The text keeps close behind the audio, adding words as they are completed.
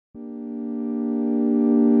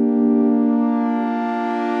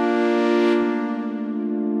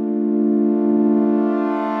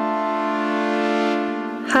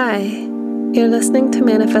Hi, you're listening to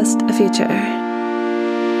Manifest a Future.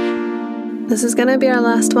 This is gonna be our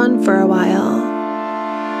last one for a while,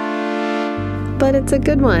 but it's a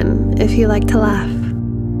good one if you like to laugh.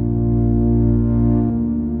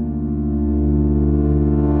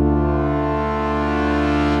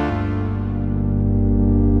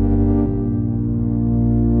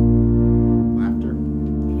 Laughter?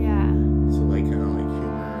 Yeah. So like kind of like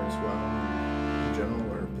humor as well in general,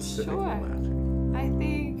 or specifically Sure. laughing? I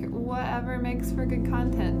think whatever makes for good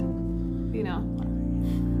content. You know.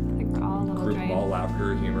 I think we're all a little Group drained. all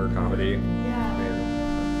laughter, humor, comedy.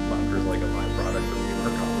 Yeah. Laughter is like a byproduct of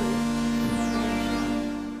humor, comedy.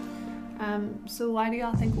 So why do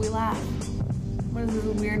y'all think we laugh? What is this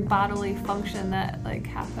weird bodily function that like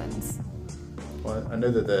happens? Well, I know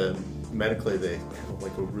that medically they have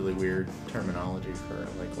like a really weird terminology for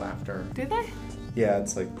like laughter. Do they? Yeah,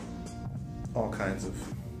 it's like all kinds of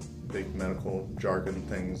big medical jargon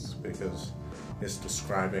things because it's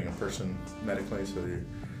describing a person medically. So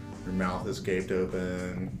your mouth is gaped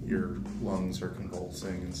open, your lungs are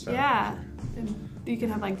convulsing and stuff. Yeah. And you can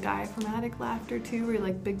have like diaphragmatic laughter too, where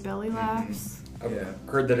like big belly laughs. I've Yeah.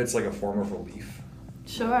 heard that it's like a form of relief.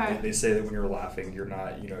 Sure. They say that when you're laughing, you're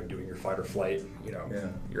not, doing your fight or flight. Yeah.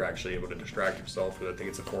 You're actually able to distract yourself. But I think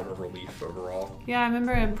it's a form of relief overall. Yeah, I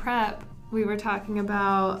remember in prep we were talking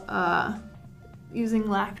about using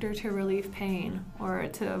laughter to relieve pain or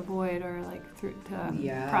to avoid or like to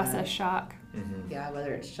process shock. Mm-hmm. Yeah,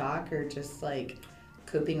 whether it's shock or just like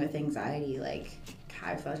coping with anxiety, like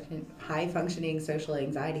high functioning social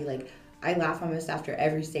anxiety. Like I laugh almost after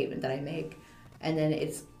every statement that I make, and then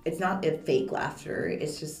it's not a fake laughter.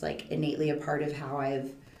 It's just like innately a part of how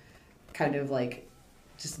I've kind of like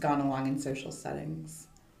just gone along in social settings.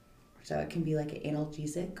 So it can be like an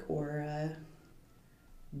analgesic or a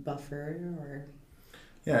buffer or.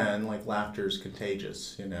 Yeah, and like laughter is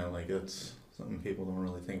contagious, like it's something people don't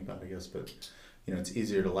really think about, I guess, but it's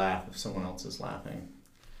easier to laugh if someone else is laughing.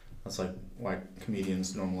 That's like why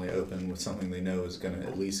comedians normally open with something they know is going to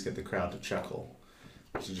at least get the crowd to chuckle.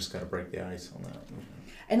 But you just got to break the ice on that.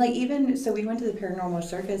 And like even, so we went to the Paranormal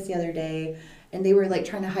Circus the other day and they were like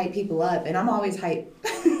trying to hype people up, and I'm always hype.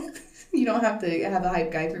 You don't have to have a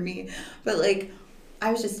hype guy for me. But like,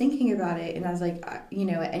 I was just thinking about it and I was like, at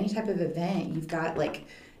any type of event, you've got like,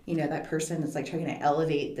 that person that's like trying to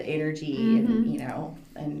elevate the energy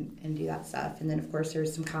and do that stuff. And then of course there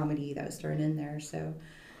was some comedy that was thrown in there. So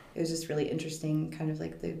it was just really interesting, kind of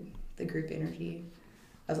like the group energy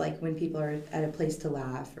of like when people are at a place to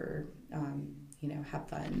laugh or, have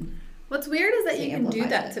fun. What's weird is that So you can do amplifies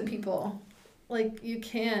that it. to people. Like you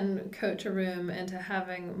can coach a room into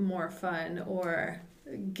having more fun or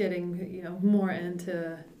getting, more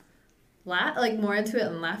into more into it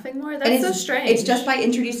and laughing more. That's And so it's, strange. It's just by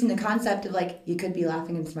introducing the concept of like, you could be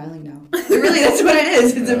laughing and smiling now. Really, that's what it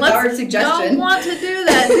is. It's a power of suggestion. Don't want to do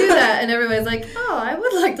that. And everybody's like, oh, I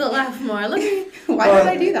would like to laugh more. Let me. Why did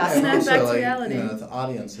I do that? And Snap also, back to like, reality. the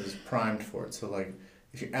audience is primed for it. So like,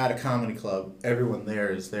 if you're at a comedy club, everyone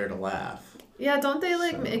there is there to laugh. Yeah, don't they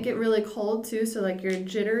So- make it really cold too? So like you're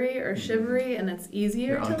jittery or shivery, and it's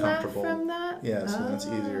easier You're to laugh uncomfortable. from that. Yeah, so that's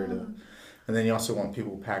easier to. And then you also want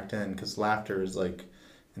people packed in because laughter is like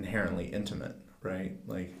inherently intimate, right?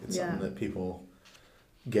 Like it's Yeah. something that people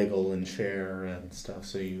giggle and share and stuff.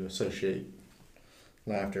 So you associate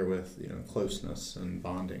laughter with closeness and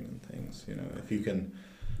bonding and things. If you can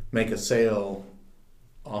make a sale,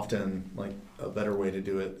 often like a better way to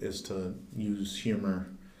do it is to use humor.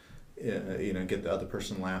 Get the other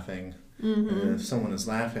person laughing. And if someone is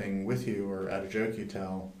laughing with you or at a joke you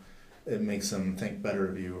tell, it makes them think better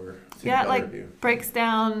of you or think Yeah, better of you. breaks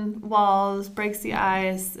down walls, breaks the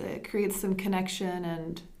ice, it creates some connection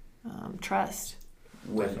and trust.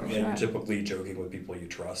 Definitely. And you're typically joking with people you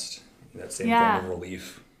trust. That same Yeah. form of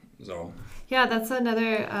relief. So Yeah, that's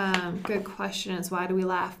another good question is why do we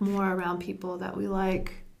laugh more around people that we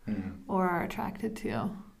like or are attracted to?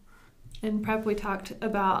 In prep, we talked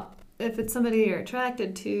about if it's somebody you're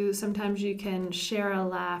attracted to, sometimes you can share a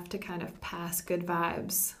laugh to kind of pass good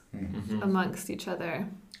vibes amongst each other.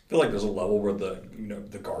 I feel like there's a level where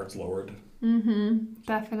the guard's lowered.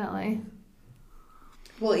 Definitely.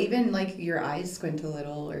 Well, even like your eyes squint a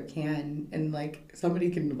little or can, and like somebody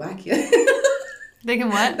can whack you. They can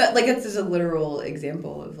what? But like it's just a literal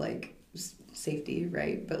example of like safety,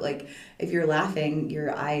 right? But like if you're laughing,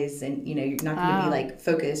 your eyes and you're not going to be like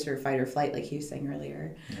focused or fight or flight like he was saying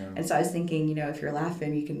earlier. Yeah. And so I was thinking, if you're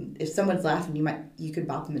laughing, if someone's laughing, you could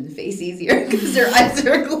bop them in the face easier because their eyes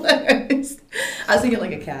are closed. I was thinking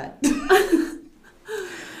like a cat.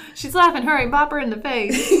 She's laughing. Hurry, bop her in the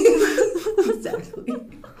face. Exactly.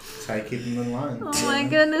 That's how you keep them in line. Oh my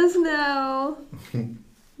goodness, no.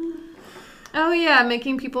 Oh yeah,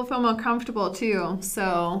 making people feel more comfortable too.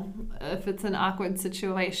 So if it's an awkward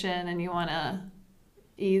situation and you want to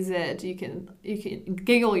ease it, you can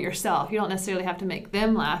giggle yourself. You don't necessarily have to make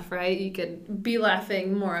them laugh, right? You could be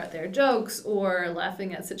laughing more at their jokes or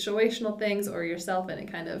laughing at situational things or yourself,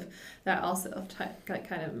 and that also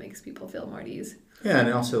kind of makes people feel more at ease. Yeah, and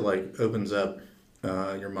it also like opens up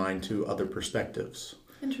your mind to other perspectives.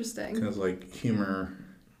 Interesting. Because like humor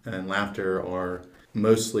and laughter are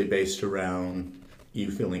mostly based around you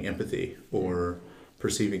feeling empathy or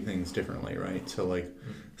perceiving things differently, right? So like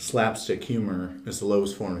slapstick humor is the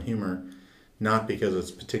lowest form of humor, not because it's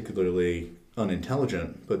particularly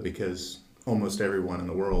unintelligent, but because almost everyone in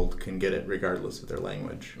the world can get it regardless of their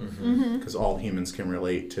language. Because all humans can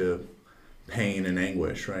relate to pain and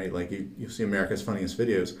anguish, right? Like you see America's Funniest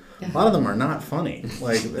Videos. A lot of them are not funny.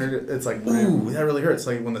 Like it's like, ooh, that really hurts.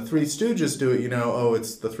 Like when the Three Stooges do it, you know, oh,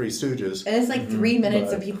 it's the Three Stooges. And it's like 3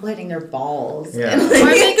 minutes of people hitting their balls. Yeah. And Or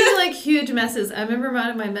like, making like huge messes. I remember one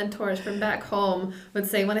of my mentors from back home would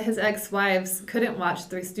say one of his ex-wives couldn't watch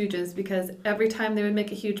Three Stooges because every time they would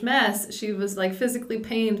make a huge mess, she was like physically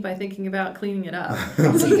pained by thinking about cleaning it up.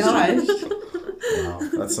 oh my gosh. Wow,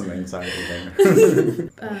 that's some anxiety there.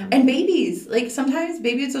 And babies, like sometimes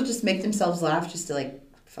babies will just make themselves laugh just to like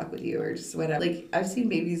fuck with you or just whatever. Like I've seen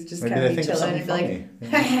babies just Maybe kind of they be think of chilling and be something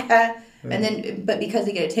like, funny. and then, but because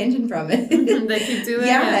they get attention from it, They keep doing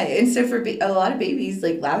yeah. it. And so for a lot of babies,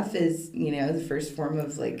 like laugh is, you know, the first form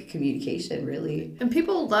of like communication, really. And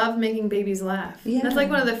people love making babies laugh. Yeah. That's like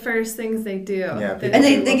one of the first things they do. Yeah, They- And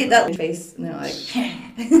they get that face and they're like,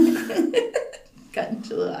 gotten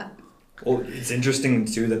to laugh. Well, it's interesting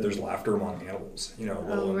too that there's laughter among animals. You know,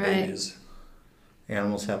 little right. babies.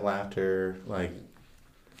 Animals have laughter, like...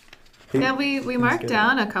 Yeah, we marked good.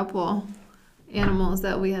 down a couple animals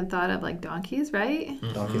that we had thought of, like donkeys, right?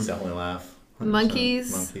 Donkeys definitely laugh. 100%.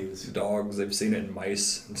 Monkeys. Monkeys. Dogs, they've seen it in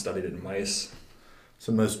mice and studied it in mice.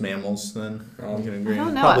 So most mammals, then? You can agree. I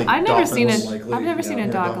don't know. Probably I've never seen dolphins. likely, I've never seen a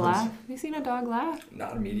yeah, dog dolphins. laugh. Have you seen a dog laugh?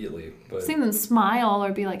 Not immediately, but I've seen them smile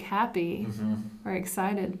or be like happy or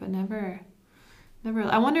excited, but never.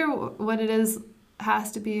 I wonder what it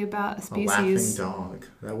has to be about a A laughing species dog.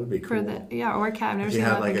 That would be cool. for or cat. I've never If seen you a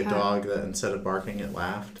had like laughing a cat. dog that instead of barking it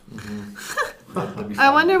laughed. that'd be I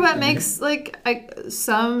fun. wonder what makes like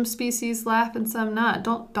some species laugh and some not.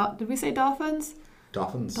 Did we say dolphins?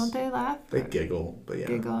 Dolphins, Don't they laugh? they giggle, but yeah.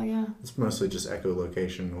 Giggle, yeah. It's mostly just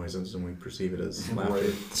echolocation noises and we perceive it as laughter.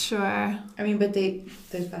 Right. Sure. I mean, but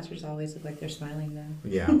those bastards always look like they're smiling though.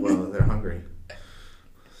 Yeah, well, they're hungry.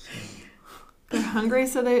 They're hungry,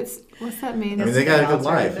 so what's that mean? I mean, they got a good That's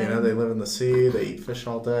right, life, you know. They live in the sea, they eat fish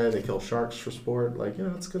all day, they kill sharks for sport. Like, you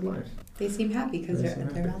know, it's a good life. They seem happy because They their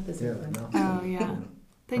seem mouth is Yeah, open. no. Oh yeah,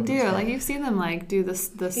 they do. Like you've seen them like do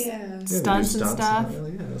this Yeah. Yeah, they do stunts and stuff.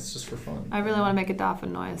 Yeah, it's just for fun. I really want to make a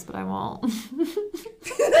dolphin noise, but I won't.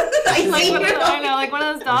 I Like see one of, you. I know, like one of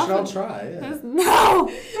those We should all dolphins. try, yeah. No.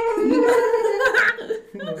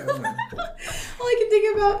 All I can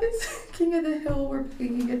think about is King of the Hill where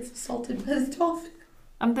Piggy gets assaulted by his dolphin.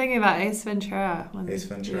 I'm thinking about Ace Ventura. Ace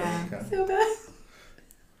Ventura. Yeah. Okay. So bad.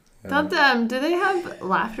 Don't do they have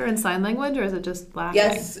laughter in sign language, or is it just laughing?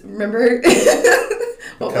 Yes, remember?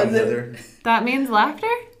 What Come was it? hither. That means laughter.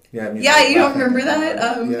 Yeah, I mean, Yeah, like you don't laughing. remember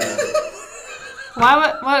that? Yeah. Why?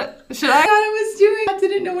 What should I I? thought it was doing. I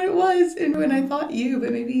didn't know what it was, and when I thought you,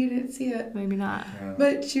 but maybe you didn't see it. Maybe not. Yeah.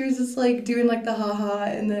 But she was just like doing like the haha,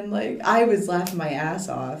 and then like I was laughing my ass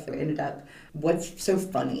off. It ended up, what's so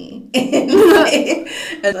funny? And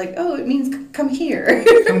I was like, oh, it means come here.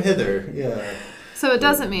 Come hither. Yeah. So it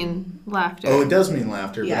doesn't mean laughter. Oh, it does mean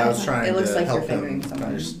laughter, Yeah, but I was trying it looks to like you're help him. fingering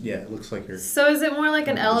someone. Yeah, it looks like you're. So is it more like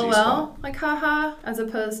an On the LOL, G-spot. like haha, as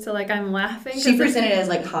opposed to like I'm laughing? She 'Cause presented it as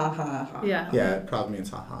like ha ha ha. Yeah. Yeah, it probably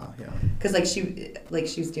means haha. Yeah. Because like she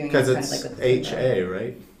was doing it Because kind it's of like with the HA,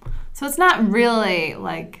 right? So it's not really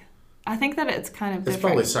like. I think that it's kind of It's different.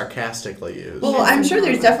 probably sarcastically used. Well, I'm sure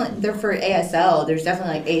there's definitely there for ASL. There's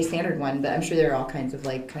definitely like a standard one, but I'm sure there are all kinds of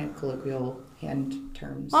like kind of colloquial hand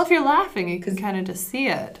terms. Well, if you're laughing, you can kind of just see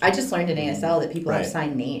it. I just learned in ASL that people have Right.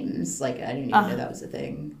 signed names. Like I didn't even Uh-huh. know that was a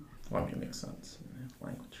thing. Well, I mean, it makes sense. Yeah,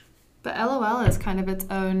 language. But LOL is kind of its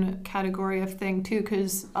own category of thing too,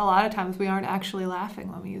 because a lot of times we aren't actually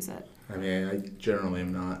laughing when we use it. I mean, I generally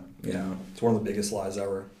am not. You know. It's one of the biggest lies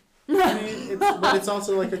ever. I mean, but it's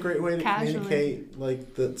also like a great way to Casually. communicate,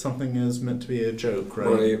 like that something is meant to be a joke, right?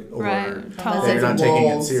 Right. Or Right. That that you're not It's taking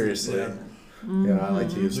it lulz. seriously. Yeah. Yeah, I like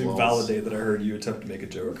to use To lulz. validate that I heard you attempt to make a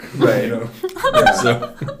joke. Right. You know? Yeah.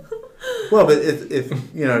 So, Well, but if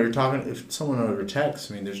you know you're talking, if someone over text,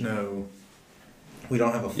 I mean, there's no We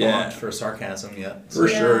don't have a font Yeah. for sarcasm yet. For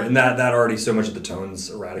Yeah. sure. And that already so much of the tone's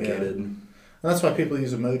eradicated. And that's why people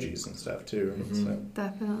use emojis and stuff too. Mhm. So,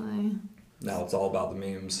 Definitely. Now it's all about the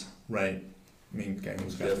memes. right. Meme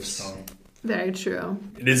games got to be GIFs. strong. Very true.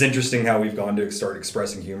 It is interesting how we've gone to start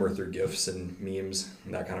expressing humor through GIFs and memes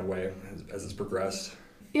in that kind of way as it's progressed.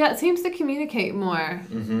 Yeah, it seems to communicate more.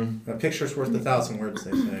 Mm-hmm. A picture's worth 1,000 words,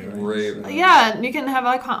 they say. Right. Right. So- Yeah, you can have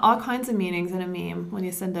all kinds of meanings in a meme when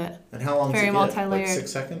you send it. And how long Very does it get? Like multi-layered. 6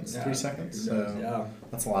 seconds? Yeah. 3 seconds? So Yeah.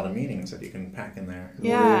 that's a lot of meanings that you can pack in there.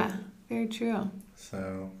 Yeah, very true.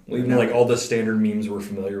 So Well, even like all the standard memes we're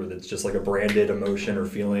familiar with, it's just like a branded emotion or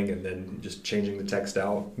feeling and then just changing the text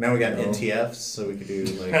out. now we got Oh. NTFs, so we could do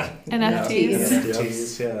like NFTs.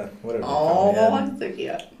 NFTs, yeah, whatever. Oh, they're called. I'm so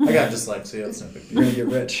cute. I got dyslexia. It's no big You're deal.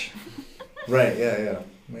 gonna get rich. Right? Yeah.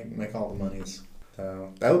 Make all the monies. So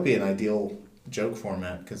that would be an ideal joke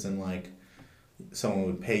format, because then like someone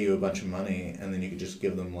would pay you a bunch of money, and then you could just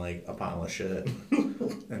give them like a pile of shit,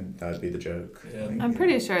 and that would be the joke. Yeah. Like, I'm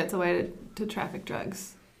pretty sure it's a way to traffic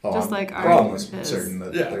drugs. oh, just I'm like art almost is. certain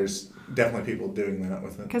that Yeah. there's definitely people doing that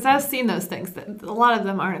with it. Because I've seen those things. That a lot of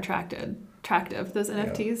them aren't attractive. Those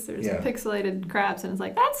NFTs, there's Yeah. pixelated craps, and it's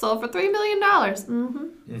like that sold for $3 million.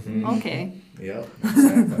 Mm-hmm. Mm-hmm. Okay, Yep,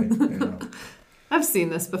 exactly. You know. I've seen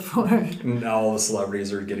this before. Now all the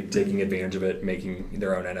celebrities are taking advantage of it, making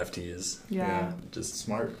their own NFTs. Yeah. Just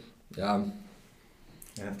smart Yeah.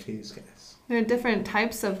 NFTs, guys. There are different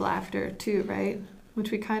types of laughter too, right?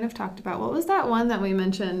 Which we kind of talked about. What was that one that we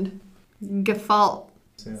mentioned? Guffault.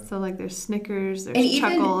 Yeah. So like there's snickers, there's And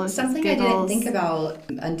even chuckles, something there's I didn't giggles. think about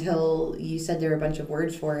until you said there were a bunch of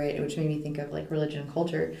words for it, which made me think of like religion and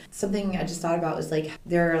culture. Something I just thought about was like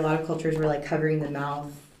there are a lot of cultures where like covering the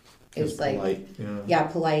mouth is Just like polite, you know. yeah,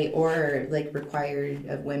 polite or like required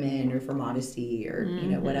of women or for modesty or you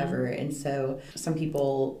know whatever. And so some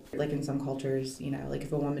people like in some cultures, you know, like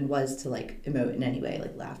if a woman was to like emote in any way,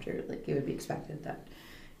 like laughter, like it would be expected that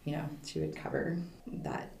you know she would cover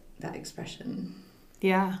that expression.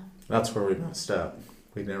 Yeah. That's where we messed up.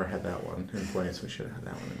 We never had that one in place. We should have had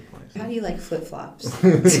that one in place. How do you like flip flops? I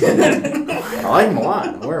like them a lot.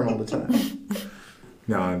 I wear them all the time.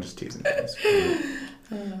 No, I'm just teasing. Guys.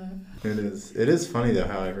 It is funny though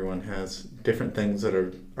how everyone has different things that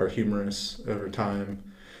are humorous over time.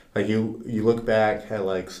 Like you look back at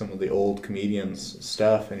like some of the old comedians'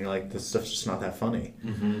 stuff, and you're like, this stuff's just not that funny.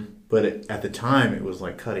 Mm-hmm. But at the time, it was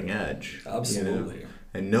like cutting edge. You know? Absolutely.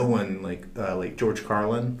 And no one like George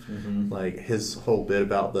Carlin, Mm-hmm. like his whole bit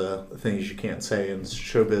about the things you can't say in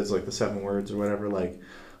showbiz, like the 7 words or whatever, like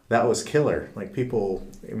that was killer. Like people,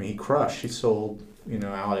 I mean, he crushed. He sold, you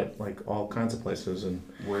know, out at like all kinds of places. And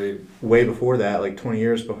Right. way before that, like 20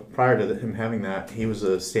 years prior to him having that, he was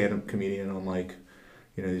a stand-up comedian on like,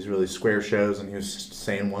 you know, these really square shows, and he was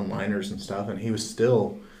saying one-liners and stuff, and he was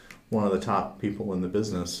still one of the top people in the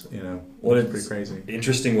business, you know. Well, It's it's pretty crazy.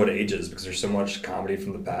 interesting what ages, because there's so much comedy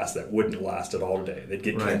from the past that wouldn't last at all today. They'd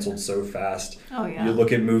get Right. canceled so fast. Oh yeah. You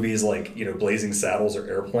look at movies like, you know, Blazing Saddles or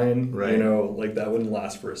Airplane, Right. you know, like that wouldn't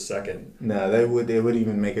last for a second. No, they would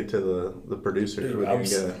even make it to the producers. Dude, Wouldn't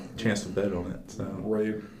even get a chance to bid on it. So,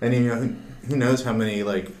 Right. and you know, who knows how many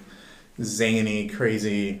like zany,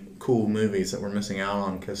 crazy, cool movies that we're missing out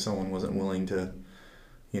on because someone wasn't willing to,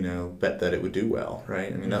 you know, bet that it would do well,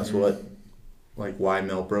 right? I mean, that's Mhm. what, like, why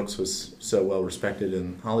Mel Brooks was so well respected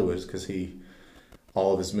in Hollywood, is because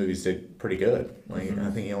all of his movies did pretty good. Like, Mhm.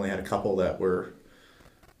 I think he only had a couple that were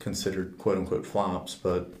considered quote unquote flops,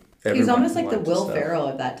 but He's everyone almost like the liked his Will stuff. Ferrell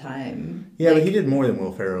of that time. Yeah, Like, but he did more than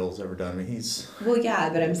Will Ferrell's ever done. I mean, he's well, yeah,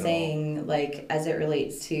 but I'm No. saying like as it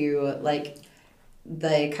relates to like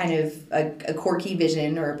the kind of a quirky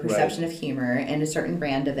vision or a perception of humor and a certain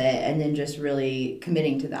brand of it, and then just really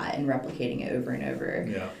committing to that and replicating it over and over.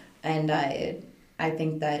 yeah. And I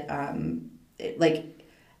think that like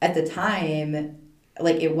at the time,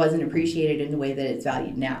 like it wasn't appreciated in the way that it's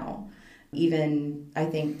valued now. Even I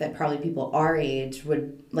think that probably people our age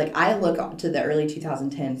would like. I look up to the early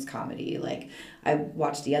 2010s comedy. Like I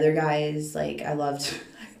watched The Other Guys. Like I loved.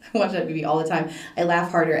 I watch that movie all the time. I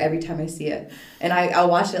laugh harder every time I see it, and I'll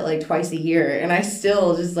watch it like twice a year, and I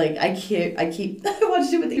still just like I keep I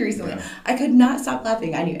watched it with you recently. Yeah. I could not stop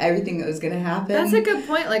laughing. I knew everything that was gonna happen. That's a good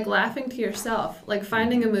point. Like laughing to yourself, like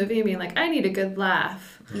finding a movie and being like, I need a good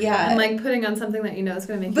laugh. Yeah. And like putting on something that you know is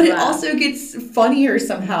going to make But you it laugh. also gets funnier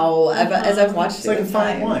somehow as I've watched It's it. like a with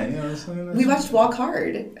fine time. wine. You know, it's We watched Walk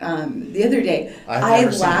Hard the other day. I've I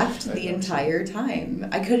never seen it. laughed I've the never seen entire time.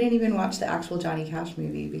 I couldn't even watch the actual Johnny Cash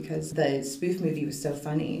movie because the spoof movie was so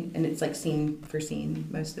funny, and it's like scene for scene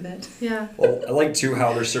most of it. Yeah. Well, I like too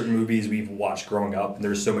how there's certain movies we've watched growing up, and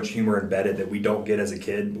there's so much humor embedded that we don't get as a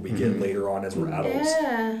kid, but we get later on as we're adults.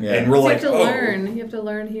 Yeah. Yeah. And we're So like, you have to oh. learn. You have to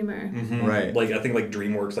learn humor. Mhm. Right. Like I think like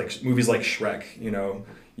DreamWorks, like movies like Shrek, you know,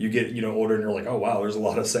 you get older and you're like, oh wow, there's a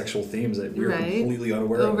lot of sexual themes that we're Right. completely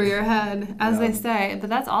unaware Over of. your head, as Yeah. they say. But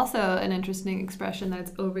that's also an interesting expression that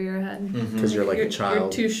it's over your head. Because you're like You're a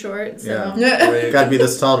child. too short. So. Yeah. Got to be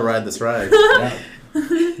this tall to ride this ride. Yeah.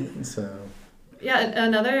 So. Yeah,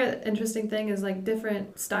 another interesting thing is like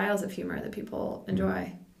different styles of humor that people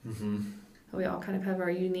enjoy. Mm-hmm. We all kind of have our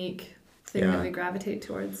unique thing Yeah. that we gravitate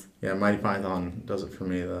towards. Yeah, Mighty Python does it for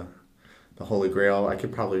me. The Holy Grail. I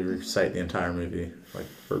could probably recite the entire movie like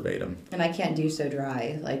verbatim. And I can't do so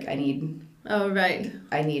dry. Like I need Oh, right.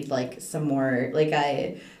 like some more like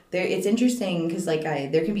it's interesting because like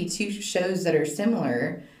there can be two shows that are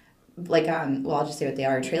similar, like well I'll just say what they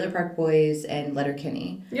are: Trailer Park Boys and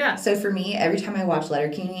Letterkenny. Yeah. So for me, every time I watch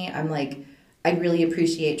Letterkenny, I'm like, I really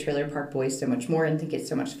appreciate Trailer Park Boys so much more and think it's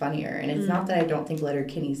so much funnier. And it's not that I don't think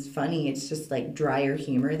Letterkenny's funny, it's just like drier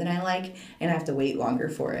humor than I like, and I have to wait longer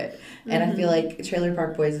for it. And I feel like Trailer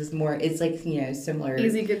Park Boys is more, it's like, you know, similar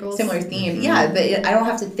Easy giggles. similar theme. Yeah, but I don't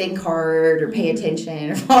have to think hard or pay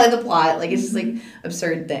attention or follow the plot. Like it's just like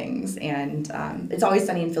absurd things. And It's Always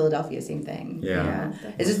Sunny in Philadelphia, same thing. Yeah. You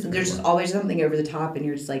know? It's just there's just always something over the top, and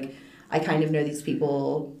you're just like, I kind of know these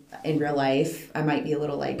people in real life. I might be a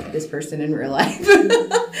little like this person in real life.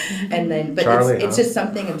 And then, but Charlie, it's huh? just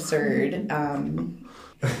something absurd.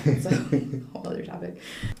 It's a whole other topic.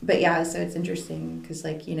 But yeah, so it's interesting because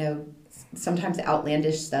like, you know, sometimes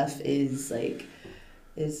outlandish stuff is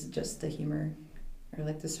just the humor or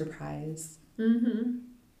like the surprise. Mm-hmm.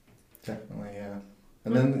 Definitely, yeah.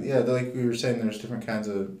 And then, yeah, like we were saying, there's different kinds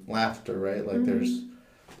of laughter, right? Like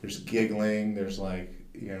there's giggling, there's like,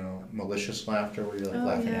 you know, malicious laughter where you're like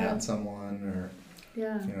laughing at someone, or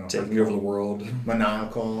Yeah. you know, Taking over the world.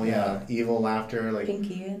 maniacal, evil laughter, like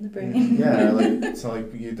Pinky in the brain. yeah, like so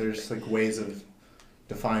like there's like ways of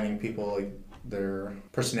defining people, like their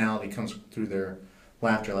personality comes through their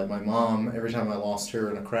laughter. Like my mom, every time I lost her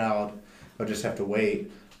in a crowd, I would just have to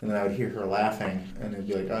wait, and then I would hear her laughing, and it'd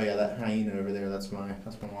be like, oh yeah, that hyena over there, that's my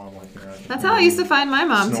mom. Like, you know, That's how I used to find my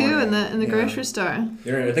mom too Snoring. in the Yeah. grocery store.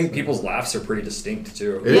 You know, I think people's laughs are pretty distinct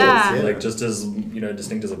too. It Yeah. is, Like just as, you know,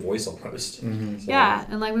 distinct as a voice almost. Mm-hmm. So, Yeah,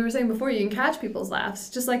 and like we were saying before, you can catch people's laughs,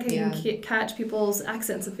 just like you Yeah. can catch people's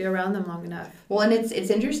accents if you're around them long enough. Well, and it's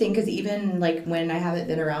interesting because even like when I haven't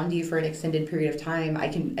been around you for an extended period of time,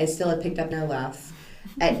 I still have picked up no laughs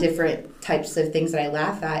at different types of things that I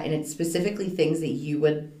laugh at, and it's specifically things that you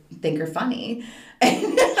would think are funny.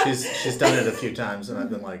 She's done it a few times, and I've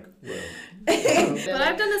been like, whoa. But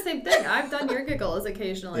I've done the same thing. I've done your giggles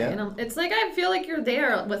occasionally, Yeah. and it's like I feel like you're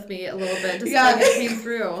there with me a little bit, just Yeah. like it came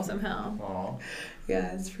through somehow. Aw.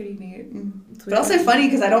 Yeah, it's pretty neat. It's But also funny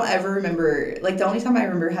because I don't ever remember, like the only time I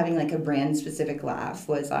remember having like a brand specific laugh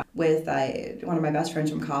was with one of my best friends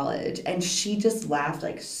from college, and she just laughed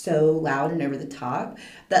like so loud and over the top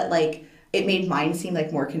that like it made mine seem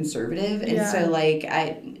like more conservative. And Yeah. so like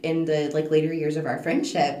in the like later years of our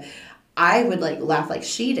friendship, I would like laugh like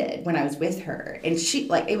she did when I was with her, and she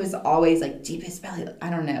like it was always like deepest belly. I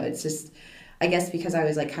don't know. It's just I guess because I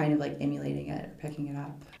was like kind of like emulating it or picking it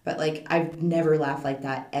up. But like I've never laughed like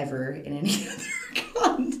that ever in any other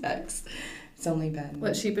context. It's only been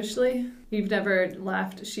What, sheepishly? You've never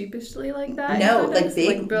laughed sheepishly like that? No, in like context?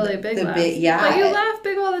 big- like really big the laughs. big- yeah. But you laugh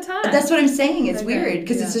big all the time. That's what I'm saying. It's Okay, weird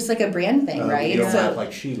because yeah. it's just like a brand thing, right? You don't So laugh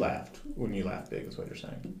like she laughed when you laughed big, is what you're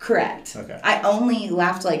saying. correct. Okay. I only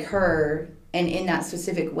laughed like her and in that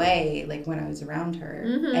specific way, like when I was around her.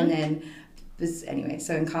 Mhm. And then this anyway.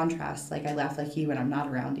 So in contrast, like I laugh like you when I'm not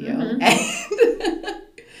around you. Mhm. And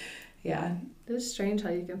yeah. It's strange how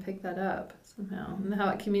you can pick that up somehow, and how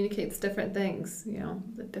it communicates different things, you know,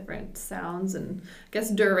 the different sounds and I guess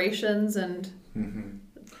durations and Mm-hmm.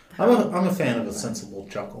 how- I'm a fan of a sensible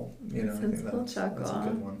chuckle. You know, I think Sensible that's chuckle. a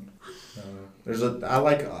good one.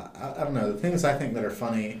 I don't know, the things I think that are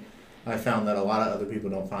funny, I found that a lot of other people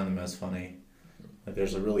don't find them as funny. Like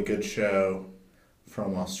there's a really good show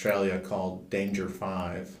from Australia called Danger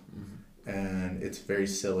 5, and it's very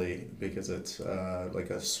silly because it's like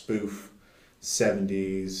a spoof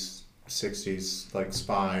 70s, 60s like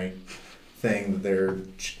spy thing that they're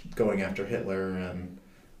going after Hitler, and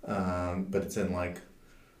but it's in like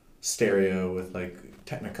stereo with like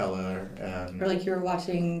Technicolor, and Or like you were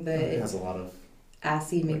watching it the has a lot of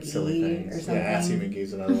Assy like silly McGee things. or something. Yeah, Assy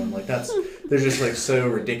McGee's another one. Like they're just like so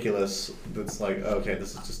ridiculous. That's like, okay,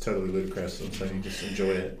 this is just totally ludicrous, and so you just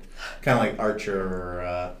enjoy it. Kind of like Archer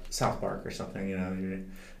or South Park or something, you know.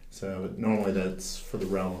 So normally that's for the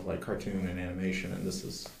realm of like cartoon and animation, and this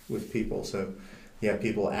is with people. So you have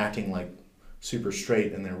people acting like super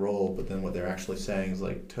straight in their role, but then what they're actually saying is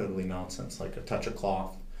like totally nonsense. Like A Touch of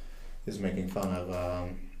Cloth is making fun of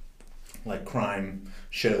like crime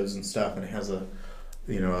shows and stuff, and it has a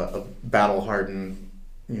battle-hardened,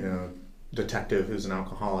 detective who's an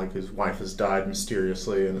alcoholic whose wife has died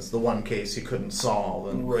mysteriously, and it's the one case he couldn't solve.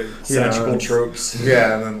 And satirical tropes.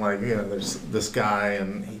 Yeah, and then there's this guy,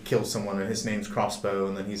 and he kills someone, and his name's Crossbow,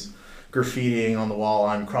 and then he's graffitiing on the wall,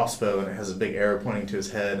 "I'm Crossbow," and it has a big arrow pointing to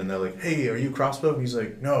his head, and they're like, "Hey, are you Crossbow?" He's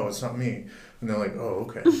like, "No, it's not me." And they're like, "Oh,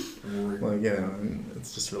 okay." And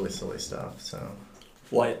it's just really silly stuff. So.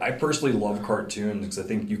 Well, I personally love cartoons because I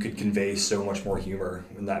think you could convey so much more humor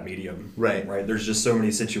in that medium. Right. There's just so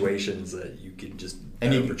many situations that you can just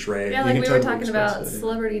portray. Yeah, like we were talking about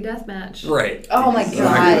Celebrity Deathmatch. Right. Oh my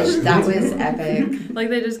gosh, that was epic. Like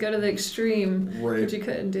they just go to the extreme, Right. which you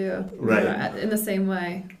couldn't do. Right. In the same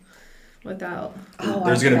way, without.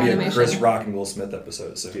 There's going to be a animation. Chris Rock and Will Smith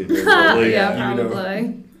episode, so he'd yeah,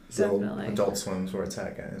 probably. Definitely. Adult Swim's where it's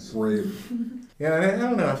at, guys. Right. Yeah, I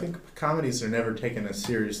don't know. I think comedies are never taken as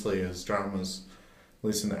seriously as dramas, at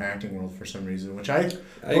least in the acting world for some reason, which I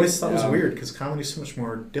always thought was weird because comedy's so much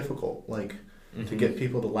more difficult. Like to get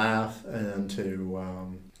people to laugh and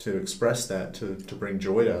to express that, to bring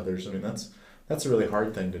joy to others. I mean, that's a really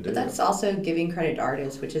hard thing to do. But that's also giving credit to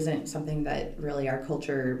artists, which isn't something that really our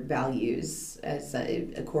culture values as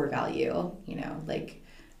a core value. Like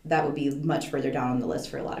that would be much further down on the list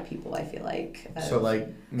for a lot of people, I feel like. So like,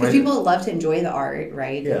 because people love to enjoy the art,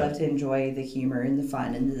 right? Yeah. They love to enjoy the humor and the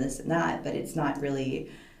fun and this and that, but it's not really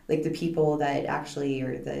like the people that actually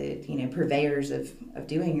are the purveyors of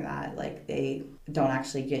doing that. Like they don't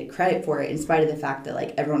actually get credit for it, in spite of the fact that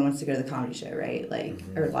like everyone wants to go to the comedy show, right? Like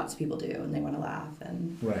or lots of people do, and they want to laugh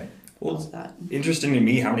and right. all of that. Interesting to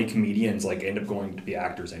me how many comedians like end up going to be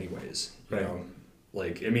actors anyways. You Right. know?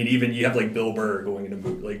 Like, I mean, even you have like Bill Burr going into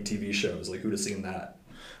like TV shows. Like, who'd have seen that?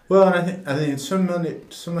 Well, and I think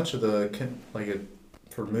so much of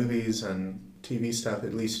for movies and TV stuff,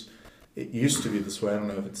 at least it used to be this way. I don't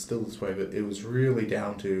know if it's still this way, but it was really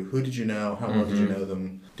down to who did you know, how well did you know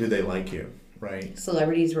them, do they like you, right?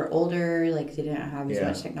 Celebrities were older, like they didn't have as Yeah.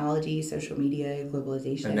 much technology, social media,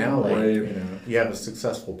 globalization. And now, like, Right. you have a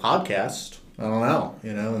successful podcast. I don't know,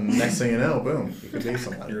 and the next thing you know, boom, you could be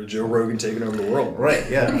somebody. You're Joe Rogan taking over the world. Right?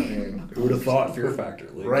 Yeah. I mean, Who would have thought Fear Factor?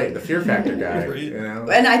 Like, right, the Fear Factor guy. Right.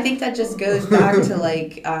 And I think that just goes back to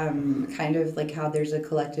like kind of like how there's a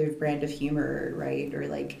collective brand of humor, right? Or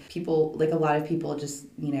like people, like a lot of people just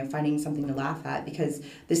finding something to laugh at, because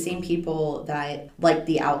the same people that like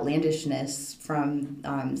the outlandishness from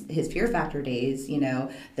his Fear Factor days,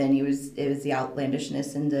 then it was the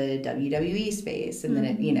outlandishness in the WWE space, and then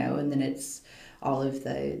and then it's all of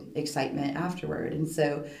the excitement afterward. And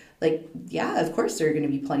so like, yeah, of course there are going to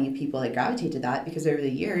be plenty of people that gravitate to that, because over the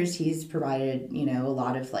years he's provided, a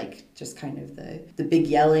lot of like just kind of the big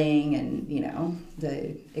yelling and,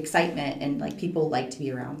 the excitement, and like people like to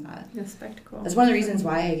be around that. Yeah, spectacle. That's one of the reasons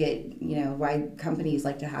why I get, why companies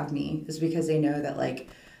like to have me, is because they know that like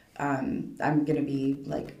I'm going to be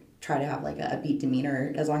like, try to have like a upbeat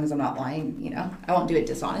demeanor as long as I'm not lying, I won't do it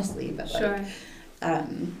dishonestly, but like, Sure.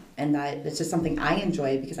 and that it's just something I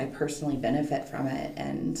enjoy because I personally benefit from it.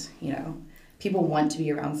 And, people want to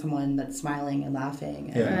be around someone that's smiling and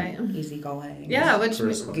laughing and Right. easygoing. Yeah, which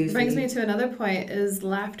Charisma. brings me to another point: is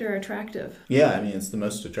laughter attractive? Yeah, I mean, it's the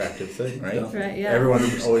most attractive thing, right? Right. Yeah. Everyone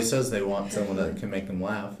always says they want someone that can make them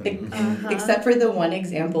laugh. And, Except for the one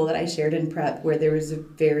example that I shared in prep where there was a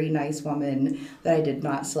very nice woman that I did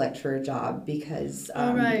not select for a job because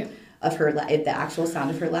Right. of her, the actual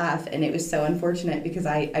sound of her laugh. And it was so unfortunate because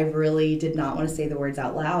I really did not want to say the words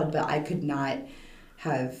out loud, but I could not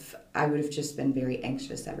I would have just been very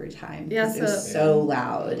anxious every time. Yeah, because it was so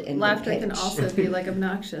loud and Laughter can high-pitched. also be like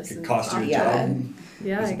obnoxious. Could and cost you a awkward. Yeah. job.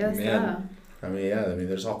 Yeah, I guess. Man. I mean,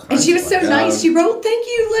 there's all kinds. And she was of so like, nice. She wrote thank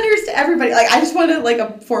you letters to everybody. Like, I just want to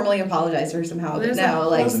like formally apologize to her somehow. There's but a no, whole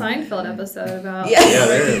like Seinfeld episode about Yeah. Yeah,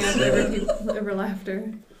 there breaking is, up over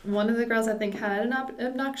laughter. One of the girls, I think, had an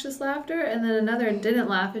obnoxious laughter, and then another didn't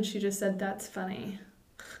laugh, and she just said, "That's funny."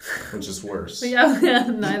 which is worse. But yeah,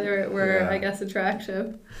 neither were, Yeah. I guess,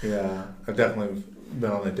 attractive. Yeah, I definitely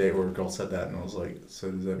been on a date where a girl said that, and I was like,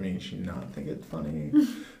 so does that mean she not think it's funny?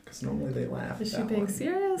 Because normally they laugh. Is she that being way.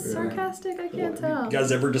 serious? Yeah. Sarcastic? I can't You tell.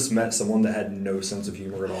 guys ever just met someone that had no sense of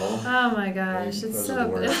humor at all? Oh my gosh, Those it's are the so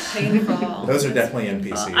worst. it's painful. Those are definitely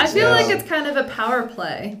NPCs. I feel like Yeah. it's kind of a power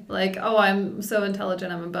play. Like, oh, I'm so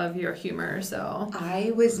intelligent, I'm above your humor, so.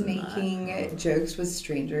 I was making jokes with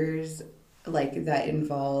strangers like that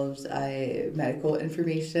involved medical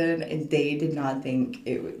information, and they did not think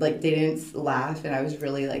it like they didn't laugh, and I was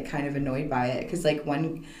really like kind of annoyed by it because like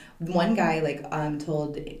one guy like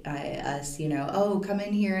told us, you know, oh, come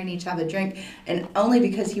in here and each have a drink, and only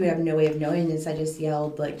because he would have no way of knowing this, I just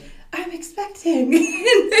yelled like, I'm expecting.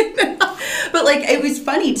 But like it was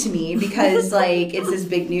funny to me because like it's this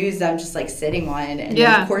big news that I'm just like sitting on, and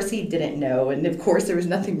Yeah. of course he didn't know, and of course there was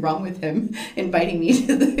nothing wrong with him inviting me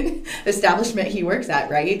to the establishment he works at,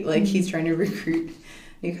 right? Like he's trying to recruit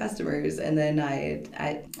new customers. And then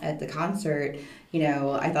at the concert, you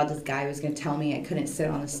know, I thought this guy was going to tell me I couldn't sit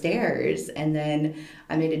on the stairs, and then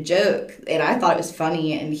I made a joke and I thought it was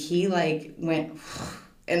funny, and he like went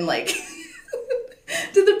and like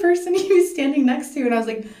to the person he was standing next to, and I was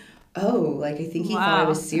like, oh, like I think he thought I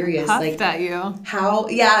was serious. Puffed Like at you. how,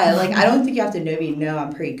 yeah, like I don't think you have to know me to know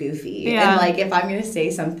I'm pretty goofy. Yeah. And like if I'm gonna say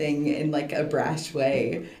something in like a brash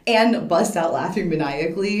way and bust out laughing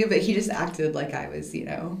maniacally, but he just acted like I was, you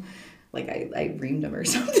know, like I reamed him or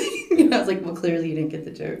something. You know, I was like, well, clearly you didn't get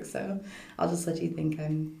the joke, so I'll just let you think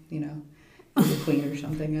I'm, you know, the queen or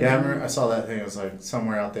something. Yeah, I remember I saw that thing. It was like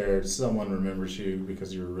somewhere out there, someone remembers you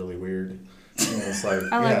because you were really weird. And it's like,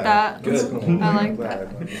 I like yeah, that. that's Good. cool. I I'm like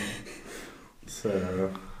glad. I mean,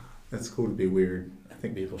 so it's cool to be weird. I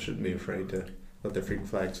think people shouldn't be afraid to let their freak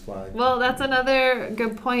flags fly. Well, that's another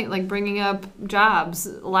good point, like bringing up jobs,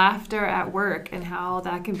 laughter at work, and how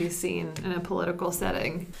that can be seen in a political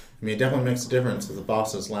setting. I mean, it definitely makes a difference. If the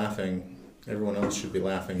boss is laughing, everyone else should be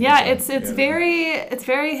laughing. Yeah, also, it's you know?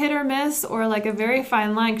 very hit or miss, or like a very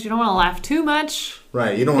fine line, because you don't want to laugh too much.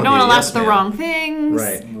 Right, you don't You want don't want to to laugh at the wrong things.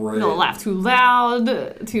 Right. You don't laugh too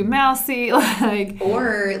loud, too mousy. Like,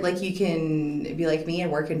 Or like you can be like me and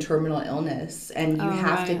work in terminal illness, and you Oh,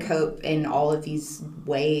 have right. to cope in all of these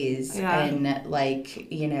ways. Yeah. And like,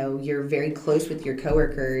 you know, you're very close with your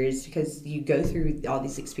coworkers because you go through all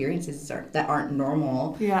these experiences that aren't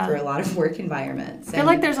normal Yeah. for a lot of work environments. I feel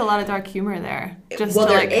like there's a lot of dark humor there. Just well,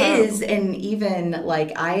 to, there like, cope. is, and even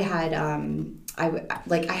like I had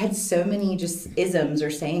I had so many just isms or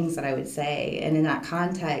sayings that I would say, and in that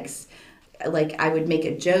context, like I would make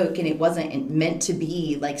a joke and it wasn't meant to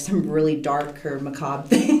be like some really dark or macabre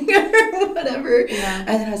thing or whatever. Yeah. And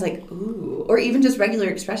then I was like, ooh, or even just regular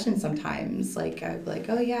expressions sometimes. Like I'd be like,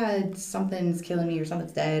 oh yeah, something's killing me or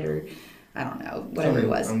something's dead or I don't know, whatever it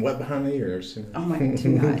was. I'm wet behind the ears. Oh my, do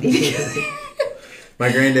not.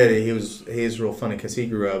 My granddaddy, he's real funny because he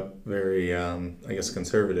grew up very, I guess,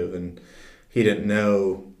 conservative, and he didn't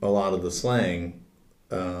know a lot of the slang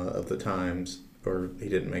of the times, or he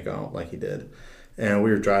didn't make out like he did. And we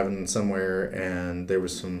were driving somewhere, and there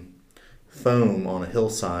was some foam on a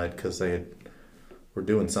hillside because were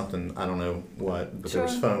doing something, I don't know what, but there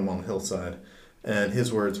was Sure. foam on the hillside. And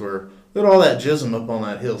his words were, look at all that jism up on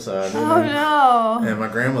that hillside. Oh no. And my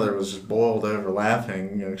grandmother was just boiled over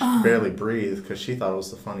laughing. You know, she could barely breathe because she thought it was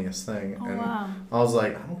the funniest thing. Oh, and wow. I was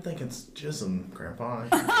like, I don't think it's jism, Grandpa.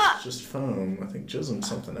 I think it's just foam. I think jism's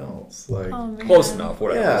something else. Like, Oh, man. Close enough,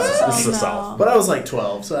 whatever. Yeah. This is the Oh, South. but I was like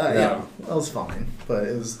 12, so Yeah. yeah, that was fine. But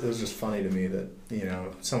it was just funny to me that, you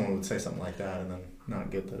know, someone would say something like that and then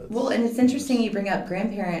not get that. Well, and it's interesting you bring up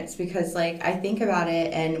grandparents because, like, I think about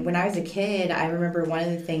it, and when I was a kid, I remember one of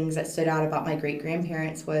the things that stood out about my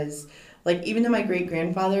great-grandparents was, like, even though my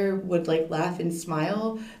great-grandfather would, like, laugh and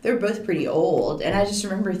smile, they were both pretty old, and I just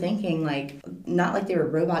remember thinking, like, not like they were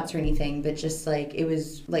robots or anything, but just, like, it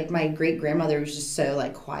was, like, my great-grandmother was just so,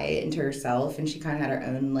 like, quiet into herself, and she kind of had her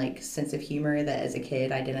own, like, sense of humor that as a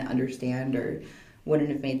kid I didn't understand or wouldn't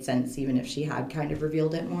have made sense even if she had kind of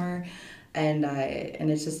revealed it more. And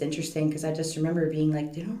it's just interesting because I just remember being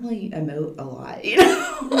like, they don't really emote a lot, you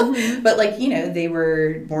know? Mm-hmm. But, like, you know, they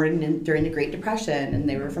were born during the Great Depression and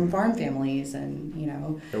they were from farm families and, you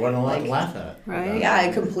know. There wasn't a lot like, to laugh at. Right. Yeah, I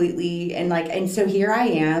completely. And, like, and so here I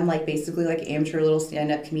am, like, basically, like, amateur little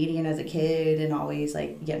stand-up comedian as a kid and always,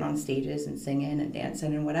 like, getting on stages and singing and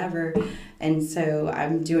dancing and whatever. And so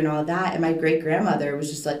I'm doing all that. And my great-grandmother was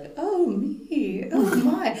just like, oh, me. oh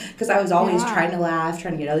my, because I was always Yeah. trying to laugh,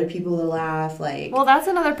 trying to get other people to laugh. Like, Well, that's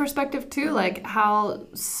another perspective too, like how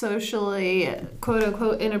socially quote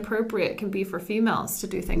unquote inappropriate it can be for females to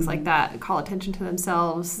do things like that, call attention to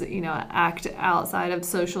themselves, act outside of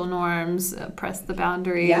social norms, press the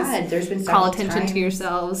boundaries. yeah, there's been call several attention times, to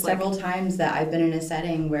yourselves. several times that I've been in a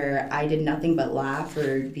setting where I did nothing but laugh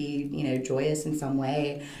or be, joyous in some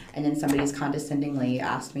way, and then somebody's condescendingly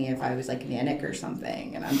asked me if I was like manic or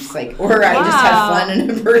something, and I'm just like, or I just have Wow. fun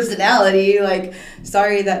and a personality. Like,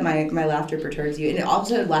 sorry that my laughter perturbs you. And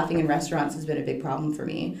also, laughing in restaurants has been a big problem for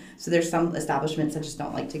me. So there's some establishments I just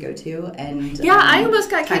don't like to go to, and Yeah, I almost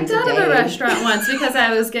got times kicked out of a day. restaurant once because I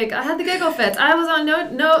had the giggle fits. I was on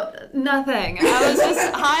nothing. I was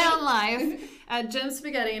just high on life at Jim's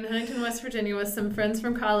Spaghetti in Huntington, West Virginia with some friends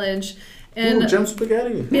from college. And Ooh, Jim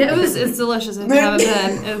Spaghetti. yeah, it's delicious. If you haven't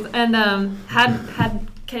been. And had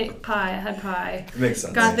cake pie. I had pie. Makes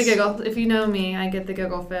sense. Got the giggle. If you know me, I get the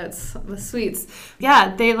giggle fits with sweets.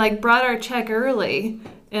 Yeah, they like brought our check early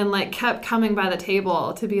and like kept coming by the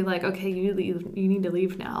table to be like, okay, you need to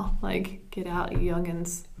leave now. Like, get out, you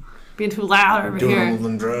youngins. Being too loud over Doing here. all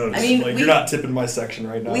them drugs. I mean, Like, we- you're not tipping my section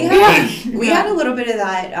right now. We had a little bit of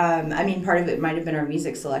that. Part of it might have been our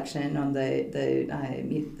music selection on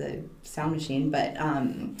the sound machine, but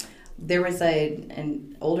there was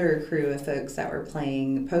an older crew of folks that were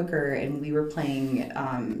playing poker, and we were playing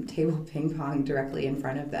table ping pong directly in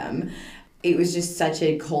front of them. It was just such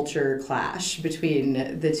a culture clash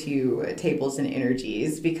between the two tables and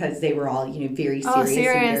energies, because they were all, very serious, Oh, and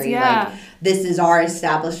serious, very yeah. like, this is our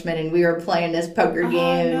establishment, and we were playing this poker Oh,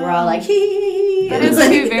 game, and we're no. all like, hee. That is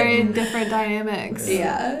two very different dynamics.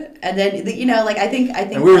 Yeah, and then I think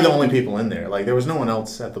And we were the that- only people in there. Like, there was no one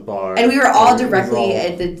else at the bar. and we were all It was directly all-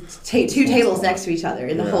 at the two tables next to each other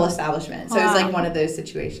in the Yeah. whole establishment. So it was Wow. like one of those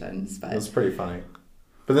situations. It But was pretty funny.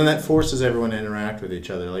 But then that forces everyone to interact with each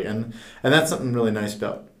other. Like, and that's something really nice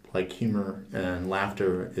about like humor and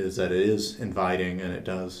laughter, is that it is inviting, and it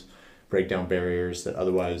does break down barriers that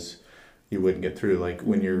otherwise you wouldn't get through. Like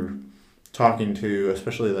when you're talking to,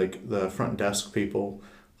 especially like the front desk people,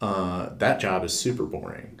 that job is super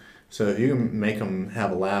boring. So if you can make them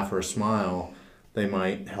have a laugh or a smile, they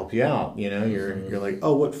might help you out. You're like,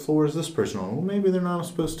 oh, what floor is this person on? Well, maybe they're not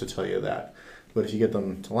supposed to tell you that. But if you get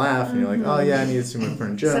them to laugh, and you're like, oh yeah, I need to see my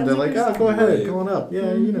friend Jim, they're like, oh, go ahead, go on up. Yeah,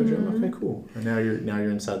 Jim. Okay, cool. And now you're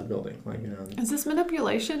inside the building. Like, Is this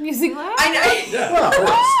manipulation using laughs? I know. Yeah, Well, of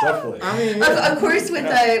course, definitely. I mean, yeah. Of course,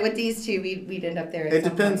 with these two, we'd end up there. At It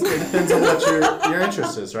some depends. point. It depends on what your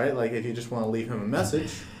interest is, right? Like if you just want to leave him a message,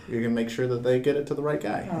 you can make sure that they get it to the right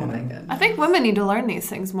guy. Oh my goodness. I think women need to learn these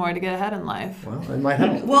things more to get ahead in life. Well, it might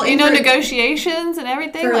help. Well, You and know, for- negotiations and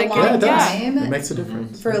everything. for a Like, long Yeah, it does. time. It makes a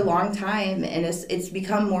difference. For a long time, and it's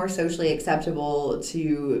become more socially acceptable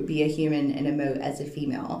to be a human and emote as a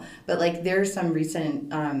female. But like, there's some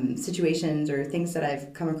recent situations or things that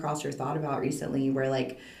I've come across or thought about recently where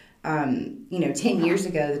like, 10 years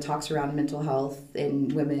ago, the talks around mental health in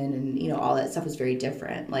women and, all that stuff was very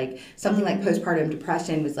different. Like something like postpartum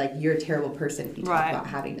depression was like, you're a terrible person if you talk Right. about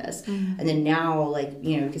having this. And then now, like,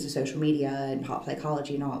 because of social media and pop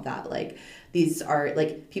psychology and all of that, like, these are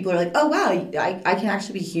like, people are like, oh wow, I can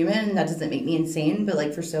actually be human. That doesn't make me insane. But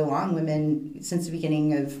like for so long, women, since the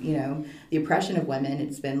beginning of, the oppression of women,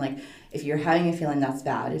 it's been like, if you're having a feeling, that's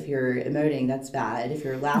bad. If you're emoting, that's bad. If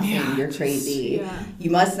you're laughing, you're crazy. Yeah.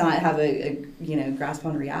 You must not have a grasp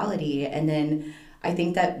on reality. And then I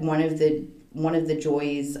think that one of the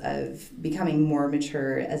joys of becoming more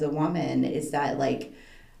mature as a woman is that like,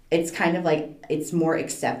 it's kind of like, it's more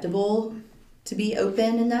acceptable to be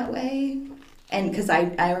open in that way. And because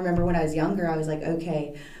I remember when I was younger, I was like,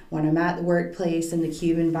 okay, when I'm at the workplace in the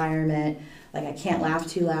cube environment, like I can't laugh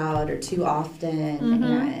too loud or too often,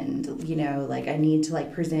 and like I need to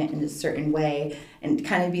like present in a certain way and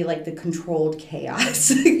kind of be like the controlled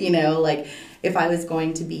chaos. Like if I was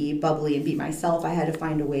going to be bubbly and be myself, I had to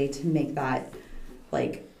find a way to make that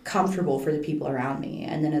like comfortable for the people around me.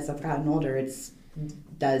 And then as I've gotten older, it's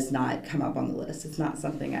does not come up on the list. It's not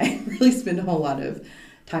something I really spend a whole lot of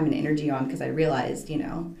time and energy on, because I realized,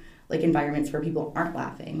 like environments where people aren't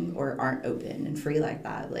laughing or aren't open and free like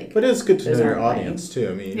that. Like, But it's good to those know your aren't right. audience too.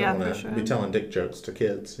 I mean, you Yeah, don't want for to sure. be telling dick jokes to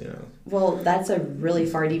kids. well, that's a really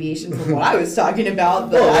far deviation from what I was talking about.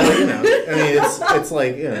 But Well, I mean, it's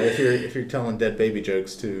like, if you're telling dead baby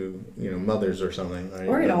jokes to mothers or something, right?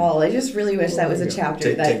 Or at all. I just really wish that was a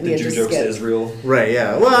chapter that Take we the had Jew just jokes to skipped. Israel. Right,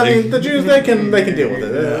 yeah. Well, I mean, the Jews, they can deal with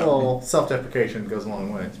it. A little self-deprecation goes a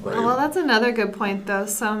long way. But, Well, that's another good point, though.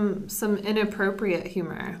 Some inappropriate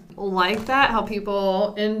humor like that. How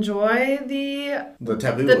people enjoy the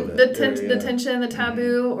taboo of it. the tension, the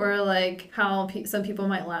taboo, or like how some people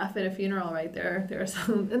might laugh at a funeral. Right there, there's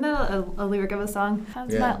isn't that a lyric of a song? How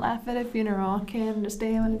does might laugh at a funeral? Can't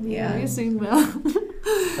understand what it means. You soon will.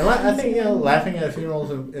 And I think laughing at a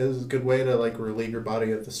funeral is a good way to like relieve your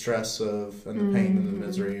body of the stress and the pain and the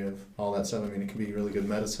misery of all that stuff. I mean, it can be really good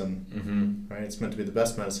medicine, right? It's meant to be the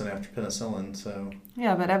best medicine after penicillin. So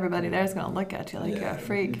yeah, but everybody there's gonna look at you like you're a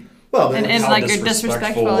freak. Well, and like you're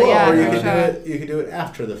disrespectful. Or Yeah, you could do it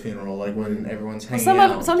after the funeral, like when everyone's hanging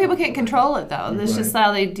out. Some people can't control it though. It's just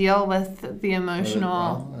how they deal with the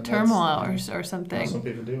emotional turmoil or something. Well, some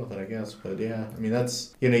people deal with it, I guess. But yeah, I mean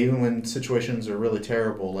that's even when situations are really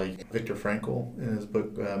terrible, like Viktor Frankl in his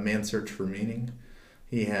book Man's Search for Meaning,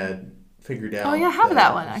 he had figured out. Oh yeah, I have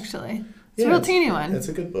that one actually. It's a real teeny one. It's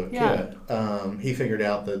a good book. Yeah. He figured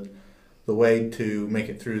out that the way to make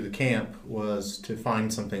it through the camp was to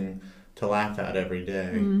find something to laugh at every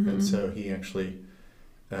day. And so he actually,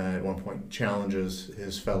 at one point, challenges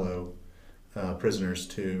his fellow prisoners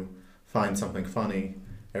to find something funny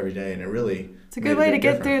every day. And it's a good way to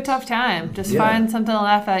get through a tough time. Just find something to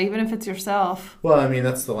laugh at, even if it's yourself. Well, I mean,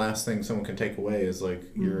 that's the last thing someone can take away is like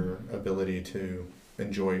your ability to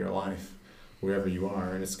enjoy your life wherever you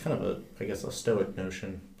are. And it's kind of a stoic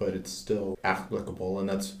notion, but it's still applicable. And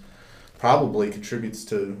that's probably contributes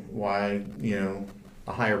to why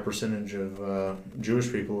a higher percentage of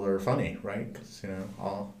Jewish people are funny, right? Because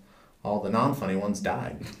all the non-funny ones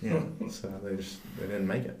died, so they didn't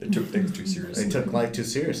make it. They took things too seriously. They took life too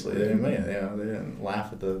seriously. They didn't make it. They didn't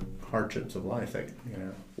laugh at the hardships of life.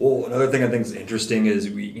 Well, another thing I think is interesting is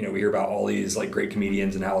we hear about all these like great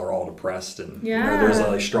comedians and how they're all depressed, and there's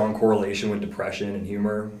a strong correlation with depression and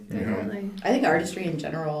humor. I think artistry in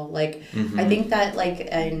general, like I think that like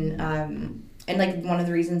and like one of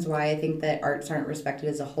the reasons why I think that arts aren't respected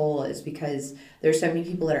as a whole is because there's so many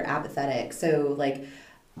people that are apathetic. So like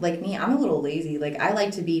me, I'm a little lazy. Like I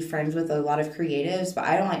like to be friends with a lot of creatives, but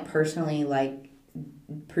I don't like personally like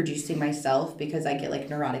producing myself because I get like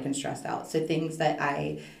neurotic and stressed out. So things that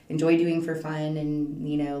I enjoy doing for fun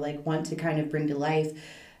and like want to kind of bring to life,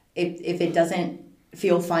 if it doesn't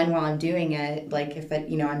feel fun while I'm doing it, like if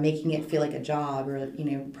it, I'm making it feel like a job or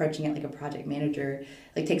approaching it like a project manager,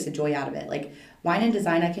 like takes the joy out of it. Like wine and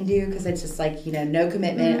design I can do because it's just like no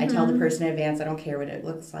commitment. I tell the person in advance I don't care what it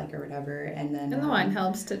looks like or whatever, and then the wine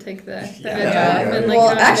helps to take the and like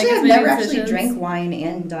well actually I've never actually drank wine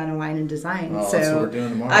and done a wine and design. Oh, so that's what we're doing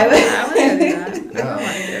tomorrow. I would do that. I've been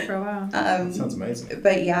wanting to do it for a while. That sounds amazing.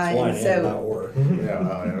 But yeah, and so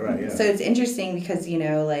right. So it's interesting because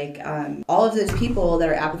all of those people that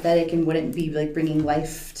are apathetic and wouldn't be like bringing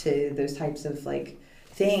life to those types of like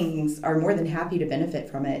things are more than happy to benefit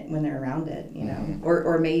from it when they're around it,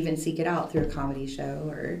 or may even seek it out through a comedy show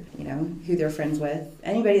or who they're friends with.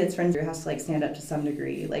 Anybody that's friends with has to like stand up to some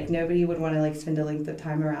degree. Like nobody would want to like spend a length of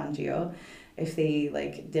time around you if they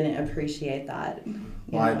like didn't appreciate that.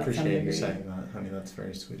 Well, I appreciate you saying that. I mean, that's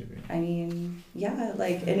very sweet of you. I mean, yeah,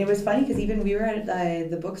 like, and it was funny because even we were at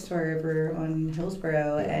the bookstore over on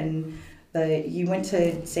Hillsborough, and you went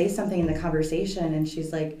to say something in the conversation, and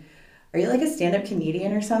she's like, "Are you like a stand-up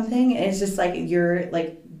comedian or something?" And it's just like you're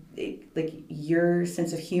like your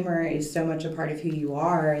sense of humor is so much a part of who you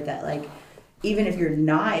are that like even if you're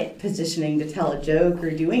not positioning to tell a joke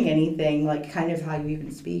or doing anything, like kind of how you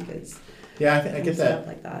even speak is. Yeah, I get that.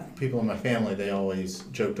 Like that. People in my family, they always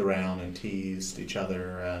joked around and teased each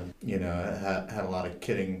other, and had a lot of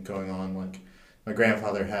kidding going on. Like my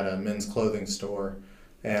grandfather had a men's clothing store,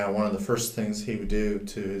 and one of the first things he would do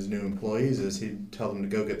to his new employees is he'd tell them to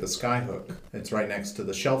go get the Skyhook. It's right next to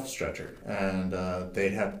the shelf stretcher, and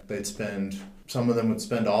some of them would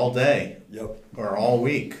spend all day or all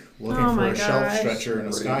week looking for a shelf stretcher and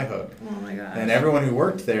a Skyhook. Oh my gosh. And everyone who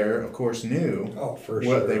worked there, of course, knew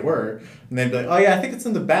what they were. And they'd be like, "Oh yeah, I think it's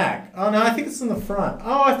in the back. Oh no, I think it's in the front.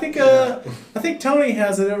 Oh, I think Tony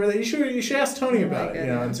has it over there. You should ask Tony about it."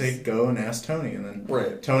 And so he'd go and ask Tony, and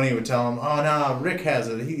then Tony would tell him, "Oh no, Rick has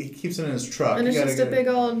it. He keeps it in his truck." And it's just a big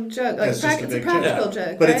old joke. Like it's a practical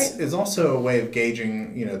joke, but right? it's also a way of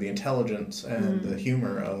gauging, the intelligence and the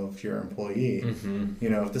humor of your employee.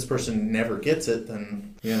 If this person never gets it,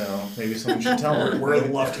 then maybe someone should tell her. We're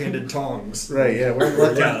the left-handed tongs. Right, yeah, we're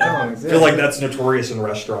left-handed tongs. I feel like that's notorious in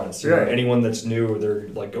restaurants. You know, Right. anyone that's new, they're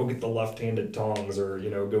like, go get the left-handed tongs, or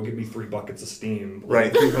go get me 3 buckets of steam.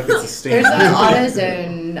 Right, 3 buckets of steam. There's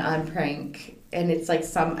an AutoZone prank, and it's like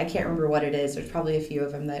I can't remember what it is. There's probably a few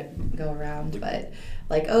of them that go around, but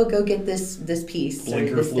like, oh, go get this piece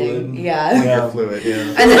Blinker or this fluid. thing. Yeah. Fluid,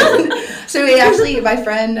 yeah. And then, so we actually, my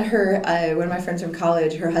friend, one of my friends from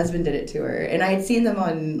college, her husband did it to her, and I had seen them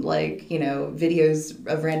on videos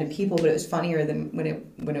of random people, but it was funnier than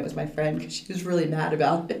when it was my friend, because she was really mad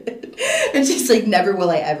about it, and she's like, never will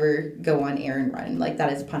I ever go on air and run, like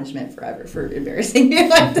that is punishment forever for embarrassing me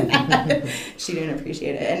like that. She didn't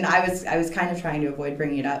appreciate it, and I was kind of trying to avoid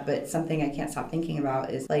bringing it up, but something I can't stop thinking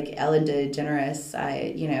about is like Ellen DeGeneres,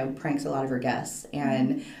 pranks a lot of her guests,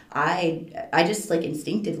 and I just like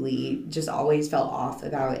instinctively just always felt off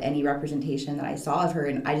about any representation that I saw of her,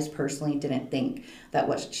 and I just personally didn't think that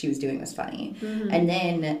what she was doing was funny. Mm-hmm. And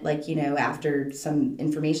then after some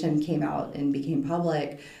information came out and became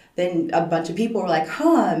public, then a bunch of people were like,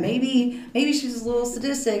 maybe she's a little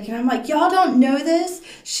sadistic. And I'm like, y'all don't know this?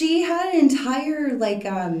 She had an entire,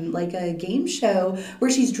 a game show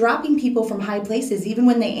where she's dropping people from high places even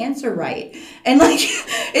when they answer right. And,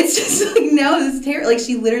 it's just, no, this is terrible.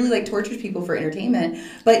 She literally, tortures people for entertainment.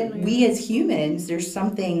 But we as humans, there's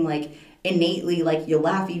something, innately, you'll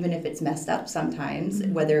laugh even if it's messed up sometimes,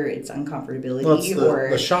 whether it's uncomfortability or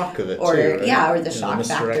the shock of it or too, right? or the shock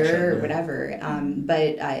factor or whatever. Yeah.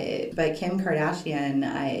 But Kim Kardashian,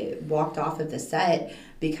 I walked off of the set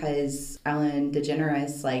because Ellen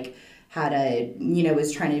DeGeneres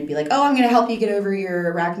was trying to be like, oh, I'm going to help you get over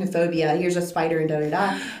your arachnophobia. Here's a spider and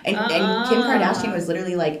da-da-da. And Kim Kardashian was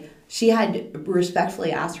literally she had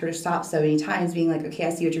respectfully asked her to stop so many times, being like, okay, I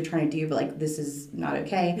see what you're trying to do, but this is not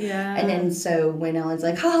okay. Yeah. And then so when Ellen's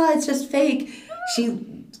like, it's just fake,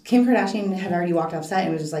 Kim Kardashian had already walked off set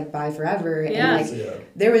and was just like, bye forever. Yeah. And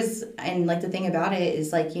there was, and the thing about it is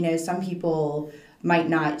some people might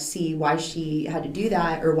not see why she had to do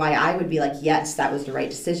that, or why I would be like, yes, that was the right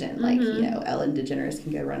decision. Mm-hmm. Ellen DeGeneres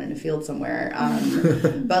can go run in a field somewhere.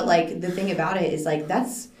 But the thing about it is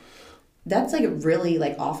that's a really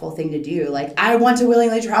awful thing to do. I want to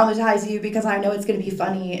willingly traumatize you because I know it's going to be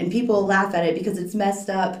funny, and people laugh at it because it's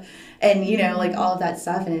messed up, and all of that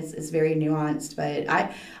stuff, and it's very nuanced. But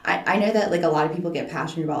I know that a lot of people get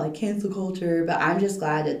passionate about cancel culture, but I'm just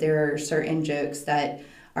glad that there are certain jokes that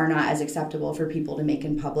are not as acceptable for people to make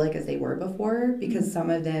in public as they were before, because some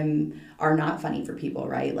of them are not funny for people,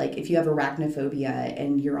 right? If you have arachnophobia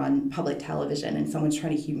and you're on public television and someone's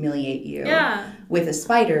trying to humiliate you with a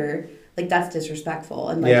spider, that's disrespectful.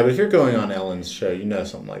 And but if you're going on Ellen's show,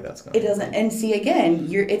 something like that's going to happen. It doesn't. And see, again,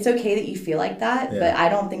 it's okay that you feel like that, but I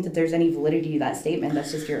don't think that there's any validity to that statement.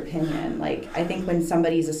 That's just your opinion. I think when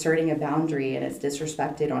somebody's asserting a boundary and it's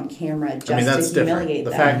disrespected on camera just to humiliate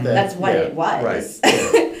them, that's what it was.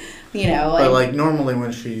 Right. But normally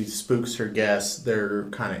when she spooks her guests, they're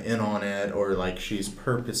kind of in on it, or she's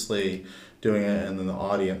purposely doing it, and then the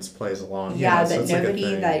audience plays along. Yeah, but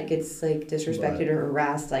nobody that gets disrespected or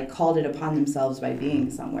harassed called it upon themselves by being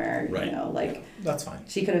somewhere. Right. That's fine.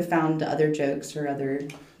 She could have found other jokes or other.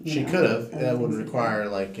 She could have. That would require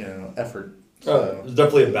effort. There's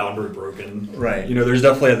definitely a boundary broken. Right. There's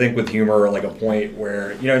definitely, I think, with humor, a point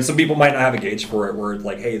where, and some people might not have a gauge for it, where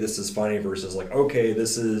hey, this is funny, versus okay,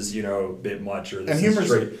 this is, a bit much, or this is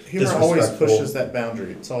straight humor always pushes that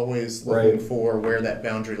boundary. It's always looking for where that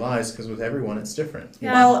boundary lies, because with everyone it's different.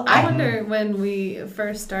 Yeah. Well, I wonder when we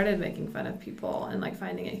first started making fun of people and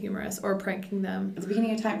finding it humorous or pranking them. At the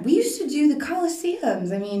beginning of time, we used to do the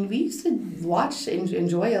Coliseums. I mean, we used to watch and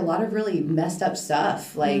enjoy a lot of really messed up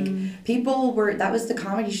stuff. People that was the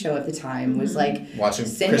comedy show at the time, was watching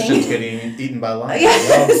Christians getting eaten by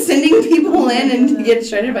lions. Sending people in and to get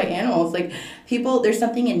shredded by animals. There's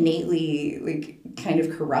something innately kind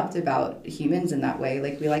of corrupt about humans in that way.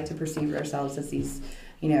 We like to perceive ourselves as these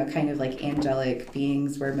kind of angelic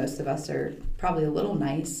beings, where most of us are probably a little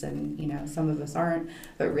nice, and some of us aren't,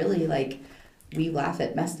 but really we laugh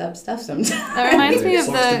at messed up stuff sometimes. That reminds me of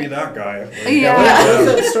to be that guy. What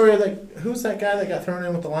was that story who's that guy that got thrown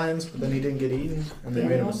in with the lions, but then he didn't get eaten, and they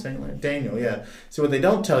made him a saint? Daniel, yeah. So what they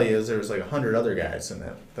don't tell you is there was 100 other guys in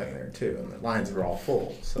that thing there too, and the lions were all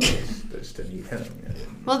full, so they just didn't eat him.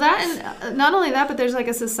 Well, that, and not only that, but there's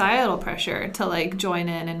a societal pressure to join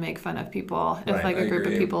in and make fun of people if a group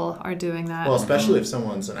of people are doing that. Well, especially if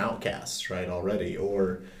someone's an outcast, right, already,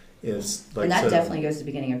 or is and that definitely goes to the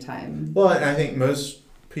beginning of time. Well, I think most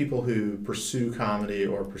people who pursue comedy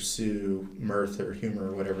or pursue mirth or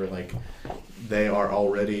humor or whatever, they are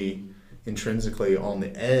already intrinsically on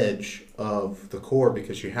the edge of the core,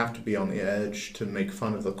 because you have to be on the edge to make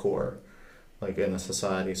fun of the core, like in a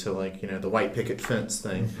society. So like, the white picket fence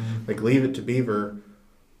thing, like Leave It to Beaver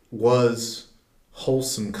was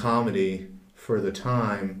wholesome comedy for the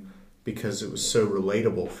time because it was so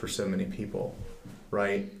relatable for so many people,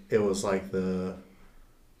 right? It was like the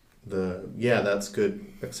that's good,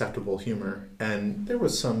 acceptable humor. And there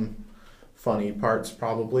was some funny parts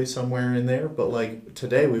probably somewhere in there, but like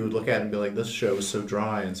today we would look at it and be like, this show is so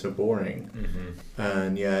dry and so boring.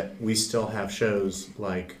 And yet we still have shows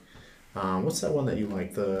like, what's that one that you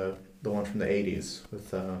like, the one from the 80s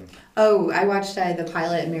with I watched the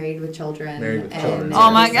pilot Married with Children.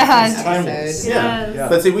 Oh my gosh. It's timeless. Yeah.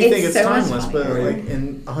 But see, we think it's so much timeless, but funnier. like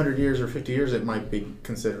in 100 years or 50 years it might be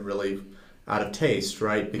considered really out of taste,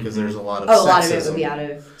 right? Because there's a lot of sexism. A lot of it would be out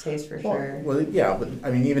of taste for sure. Well, yeah, but I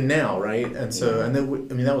mean, even now, right? And so, and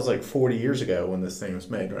then, that was like 40 years ago when this thing was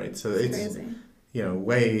made, right? So it's crazy.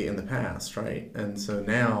 Way in the past, right? And so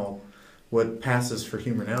now, what passes for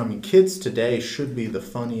humor now? I mean, kids today should be the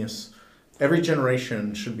funniest. Every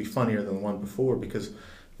generation should be funnier than the one before because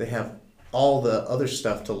they have all the other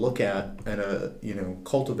stuff to look at and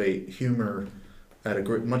cultivate humor at a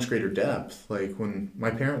much greater depth. Like when my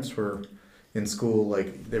parents were in school,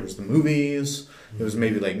 like there was the movies, it was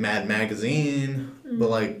maybe like Mad Magazine, but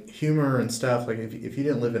like humor and stuff, like if you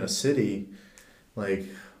didn't live in a city, like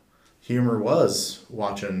humor was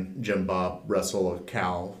watching Jim Bob wrestle a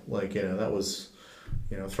cow, like that was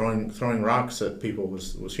throwing rocks at people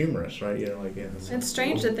was humorous, right? It's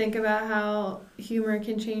strange to think about how humor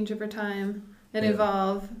can change over time and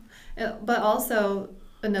evolve, but also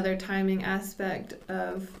another timing aspect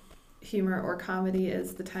of humor or comedy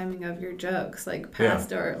is the timing of your jokes, like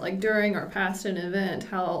past or like during or past an event,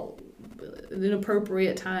 how an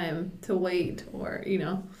appropriate time to wait or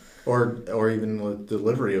or even the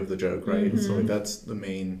delivery of the joke, right? So like that's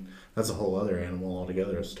a whole other animal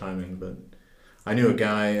altogether, is timing. But I knew a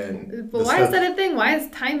guy, and but why is that a thing? Why is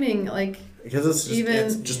timing like? Because it's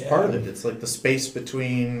just part of it. It's like the space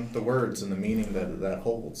between the words and the meaning that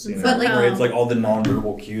holds. But like, it's like all the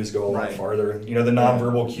nonverbal cues go a lot Right. farther. The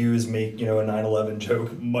nonverbal cues make a 9/11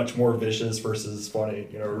 joke much more vicious versus funny.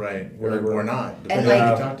 Right, whatever. or not. And depending on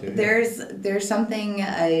who you talk to. there's something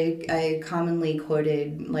I commonly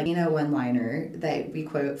quoted, like one-liner that we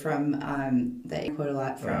quote from that I quote a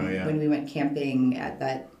lot from when we went camping at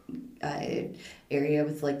that area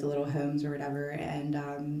with like the little homes or whatever, and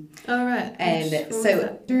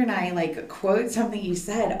so Drew and I like quote something you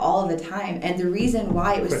said all the time, and the reason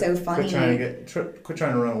why it was so funny. Quit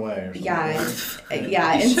trying to run away or something.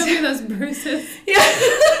 Yeah, and show me those bruises. Yeah,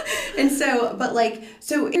 and so, but like,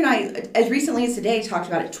 so Drew and I, as recently as today, talked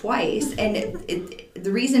about it twice, and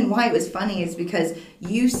the reason why it was funny is because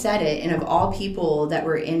you said it, and of all people that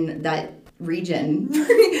were in that region,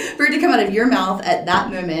 for it to come out of your mouth at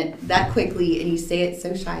that moment that quickly, and you say it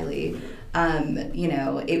so shyly,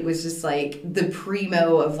 it was just like the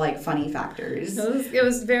primo of like funny factors. It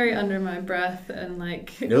was very under my breath and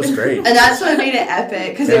like it was great. And that's what made it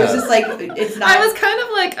epic, because it was just like, it's not. I was kind of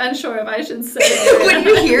like unsure if I should say it. when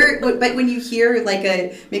you hear like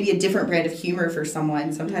maybe a different brand of humor for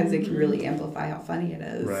someone, sometimes it can really amplify how funny it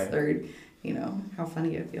is, right. or how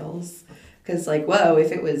funny it feels. Because, like, whoa,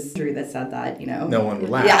 if it was Drew that said that, no one would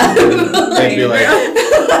laugh. Yeah. They'd be like,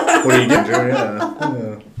 what are you doing, Drew?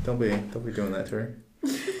 Yeah. Don't be doing that to her.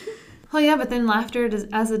 Well, yeah, but then laughter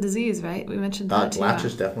as a disease, right? We mentioned that too. Laughter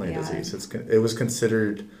is definitely a disease. It was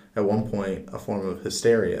considered, at one point, a form of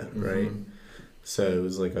hysteria, right? So it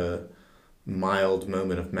was like a mild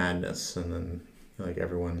moment of madness, and then like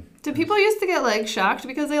everyone. Did people used to get like shocked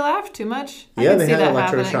because they laughed too much? Yeah, they had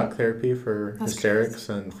electroshock therapy for hysterics,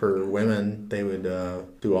 and for women, they would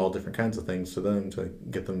do all different kinds of things to them to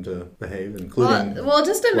get them to behave, including well,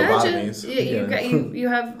 just imagine lobotomies. you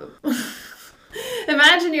have.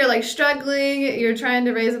 Imagine you're like struggling, you're trying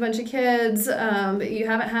to raise a bunch of kids, you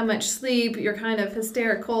haven't had much sleep, you're kind of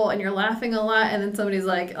hysterical, and you're laughing a lot, and then somebody's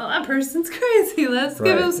like, "Oh, that person's crazy. Let's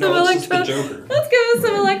give him some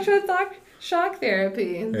electroshock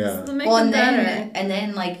therapy. Yeah. Make them better." And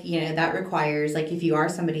then like that requires, like, if you are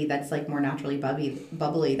somebody that's like more naturally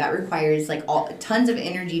bubbly, that requires like tons of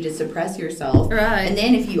energy to suppress yourself. Right. And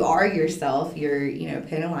then if you are yourself, you're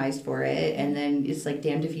penalized for it, and then it's like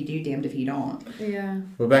damned if you do, damned if you don't. Yeah.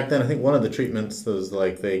 Well, back then I think one of the treatments was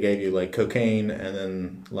like they gave you like cocaine, and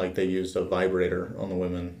then like they used a vibrator on the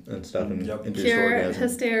women and stuff, and induced orgasm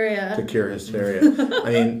hysteria. to cure hysteria.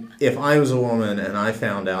 I mean, if I was a woman and I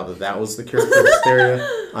found out that was the cure for hysteria,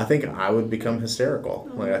 I think I would become hysterical.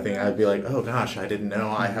 Like, I think I'd be like, oh gosh, I didn't know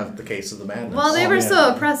I have the case of the madness. Well, they were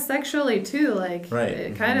so oppressed sexually too. Like, right.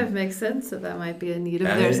 It kind of makes sense that that might be a need of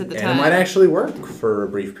theirs at the time. And it might actually work for a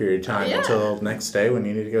brief period of time until the next day when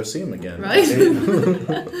you need to go see them again. Right.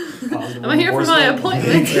 I'm here for my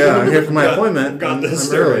appointment. Yeah, I'm here for my appointment. Got the I'm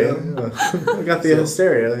hysteria. early. I got the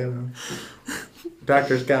hysteria. You know.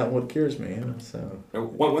 Doctor's got what cures me. You know, so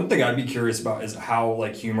one thing I'd be curious about is how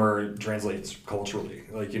like humor translates culturally.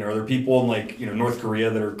 Like, you know, are there people in like, you know, North Korea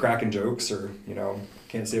that are cracking jokes, or, you know,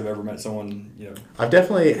 can't say I've ever met someone, you know. I've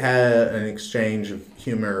definitely had an exchange of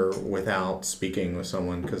humor without speaking with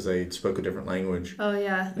someone because they spoke a different language. Oh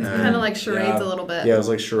yeah, it's kind of like charades a little bit. Yeah, it was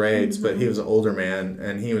like charades, but he was an older man,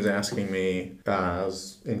 and he was asking me. I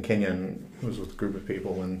was in Kenya and I was with a group of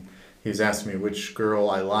people, and he was asking me which girl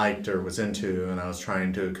I liked or was into, and I was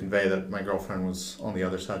trying to convey that my girlfriend was on the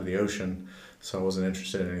other side of the ocean, so I wasn't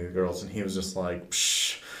interested in any of the girls. And he was just like,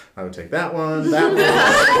 psh, I would take that one.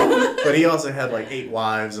 But he also had like 8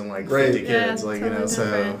 wives and like 50 kids, like, totally, you know,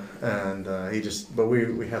 so, and he just, but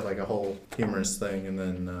we had like a whole humorous thing. And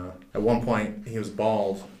then at one point he was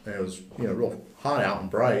bald, and it was, you know, real hot out and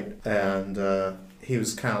bright, and he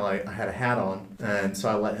was kind of like, I had a hat on, and so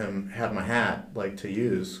I let him have my hat, like, to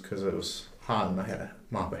use, because it was hot, and I had a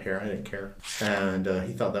mop of hair, I didn't care, and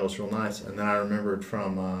he thought that was real nice. And then I remembered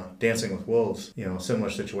from Dancing with Wolves, you know, a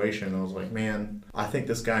similar situation. I was like, man, I think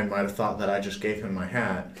this guy might have thought that I just gave him my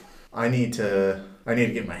hat. I need to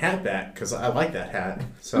get my hat back, because I like that hat.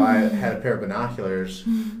 So I had a pair of binoculars,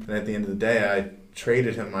 and at the end of the day, I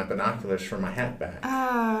traded him my binoculars for my hat back.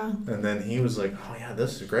 And then he was like, oh yeah,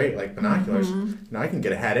 this is great, like binoculars. You know, I can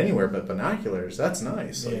get a hat anywhere but binoculars. That's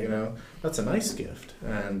nice. Like, you know, that's a nice gift.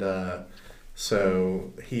 And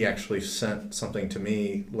so he actually sent something to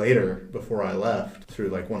me later before I left through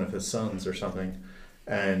like one of his sons or something.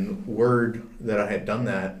 And word that I had done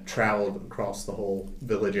that traveled across the whole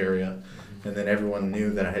village area. And then everyone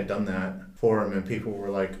knew that I had done that for him, and people were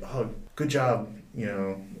like, oh, good job, you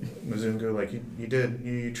know, Mzungu, like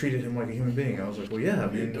you treated him like a human being. I was like, well, yeah, I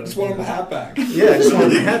mean, I just wanted my hat back. Yeah, I just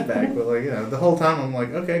wanted my hat back. But like, you know, the whole time I'm like,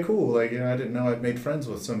 okay, cool. Like, you know, I didn't know I'd made friends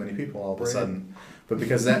with so many people all of a sudden. But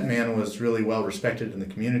because that man was really well respected in the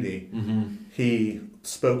community, he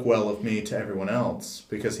spoke well of me to everyone else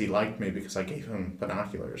because he liked me because I gave him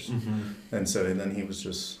binoculars. And so then he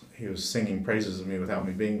was singing praises of me without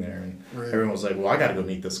me being there, and everyone was like, well, I gotta go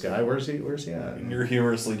meet this guy. Where's he at? And you're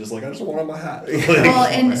humorously just like, I just wanted my hat. Well,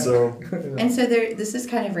 and so there, this is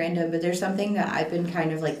kind of random, but there's something that I've been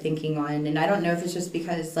kind of like thinking on, and I don't know if it's just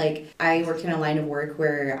because like I worked in a line of work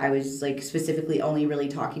where I was like specifically only really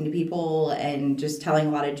talking to people and just telling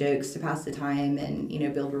a lot of jokes to pass the time and, you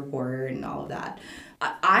know, build rapport and all of that.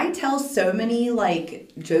 I tell so many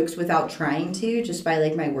like jokes without trying to, just by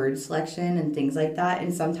like my word selection and things like that.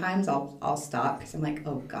 And sometimes I'll stop because I'm like,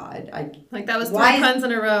 oh God, like that was 3 puns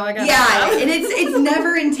in a row. I got and it's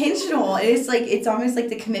never intentional. It's like it's almost like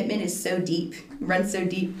the commitment is so deep, runs so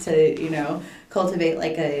deep to, you know, cultivate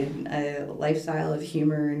like a lifestyle of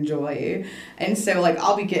humor and joy. And so like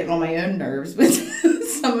I'll be getting on my own nerves with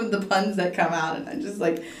some of the puns that come out, and I'm just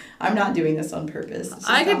like, I'm not doing this on purpose.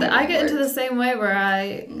 I get into the same way where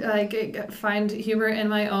I like find humor in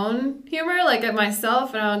my own humor, like at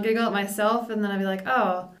myself, and I'll giggle at myself, and then I'll be like,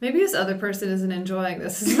 oh, maybe this other person isn't enjoying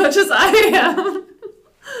this as much as I am.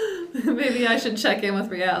 Maybe I should check in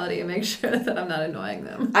with reality and make sure that I'm not annoying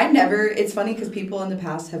them. It's funny because people in the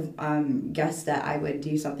past have guessed that I would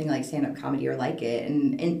do something like stand-up comedy or like it,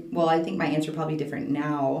 and well, I think my answer probably different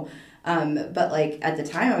now. But like at the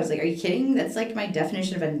time I was like, are you kidding? That's like my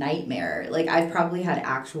definition of a nightmare. Like I've probably had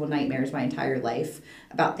actual nightmares my entire life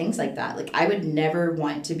about things like that. Like I would never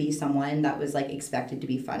want to be someone that was like expected to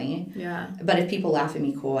be funny. Yeah. But if people laugh at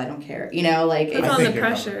me, cool, I don't care. You know, like it's on the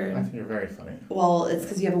pressure. I think you're very funny. Well, it's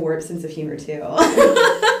because you have a warped sense of humor too.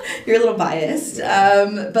 You're a little biased.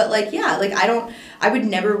 But like, yeah, like I would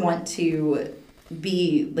never want to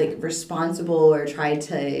be like responsible or try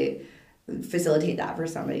to facilitate that for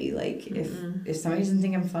somebody. Like if somebody doesn't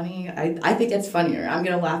think I'm funny, I think that's funnier. I'm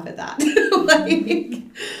gonna laugh at that.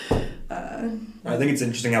 I think it's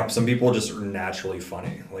interesting how some people just are naturally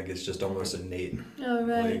funny. Like it's just almost innate. Oh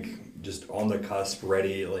right. Like just on the cusp,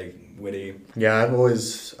 ready, like witty. Yeah, I've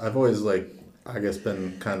always like, I guess,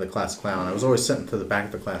 been kind of the class clown. I was always sent to the back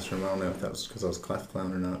of the classroom. I don't know if that was because I was a class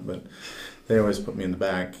clown or not, but they always put me in the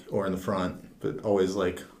back or in the front, but always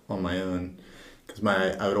like on my own. Because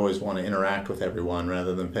I would always want to interact with everyone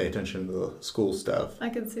rather than pay attention to the school stuff. I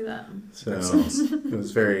can see that. So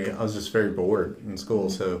I was just very bored in school.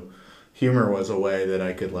 So humor was a way that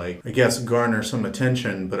I could, like, I guess, garner some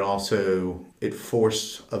attention, but also it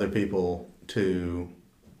forced other people to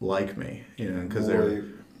like me, because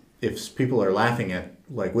if people are laughing at,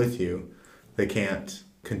 like, with you, they can't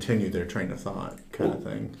continue their train of thought, kind of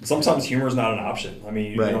thing. Sometimes humor is not an option. I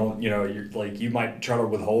mean, Right. you're like, you might try to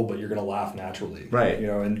withhold, but you're going to laugh naturally. Right.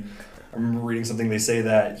 And I remember reading something, they say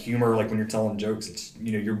that humor, like when you're telling jokes, it's,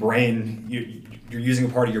 your brain, you're using a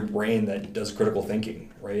part of your brain that does critical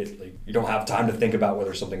thinking, right? Like, you don't have time to think about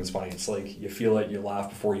whether something is funny. It's like you feel it, you laugh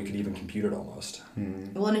before you can even compute it almost.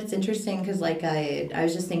 Well, and it's interesting because, like, I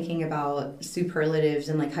was just thinking about superlatives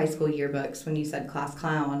in, like, high school yearbooks when you said class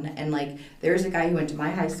clown. And, like, there was a guy who went to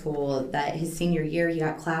my high school that his senior year, he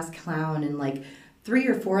got class clown and, like, 3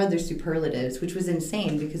 or 4 other superlatives, which was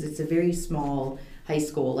insane because it's a very small high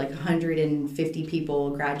school, like 150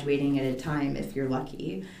 people graduating at a time if you're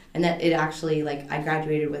lucky. And that it actually, like, I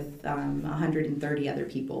graduated with 130 other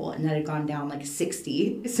people, and that had gone down like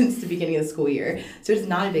 60 since the beginning of the school year. So it's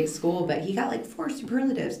not a big school, but he got like 4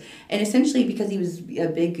 superlatives. And essentially because he was a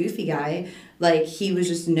big goofy guy, like, he was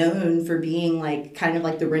just known for being, like, kind of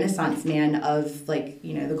like the Renaissance man of, like,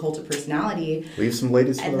 the cult of personality. Leave some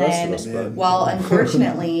ladies for the rest of us, bud. Well,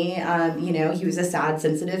 unfortunately, he was a sad,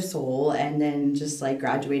 sensitive soul, and then just, like,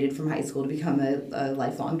 graduated from high school to become a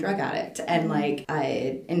lifelong drug addict. And, like,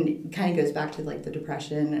 and it kind of goes back to, like, the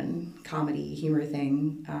depression and comedy humor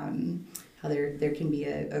thing. How there can be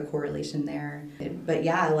a correlation there. But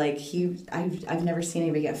yeah, like, I've never seen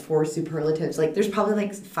anybody get 4 superlatives. Like, there's probably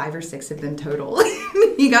like 5 or 6 of them total.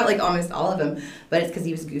 He got like almost all of them, but it's because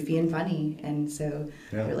he was goofy and funny. And so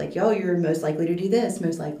they're like, yo, you're most likely to do this,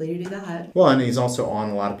 most likely to do that. Well, and he's also on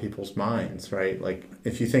a lot of people's minds, right? Like,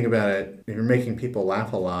 if you think about it, if you're making people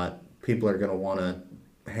laugh a lot, people are going to want to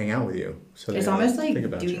hang out with you. So it's almost like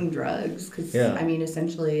doing drugs, because I mean,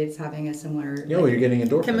 essentially it's having a similar well, you're getting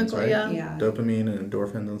endorphins, chemical, right? yeah. Dopamine and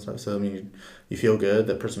endorphins and stuff. So I mean, you feel good.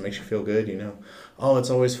 That person makes you feel good. Oh, it's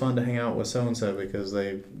always fun to hang out with so and so because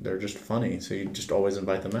they're just funny. So you just always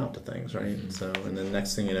invite them out to things, right? So and then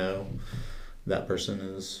next thing you know, that person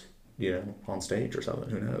is on stage or something.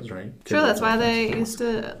 Who knows, right? Sure, that's why they used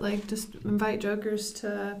to, like, just invite jokers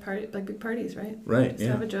to big parties, right? Right. Just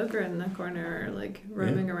have a joker in the corner, like,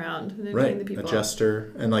 roaming around and entertaining the people. A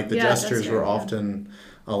jester, and like the jesters were often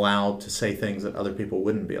allowed to say things that other people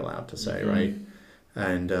wouldn't be allowed to say, right?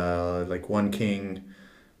 And like one king,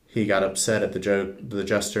 he got upset at the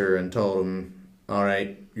jester, and told him, "All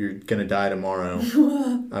right, you're gonna die tomorrow.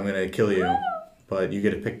 I'm gonna kill you, but you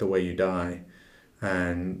get to pick the way you die."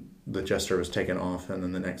 And the jester was taken off, and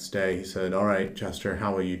then the next day he said, "All right, jester,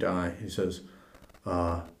 how will you die?" He says,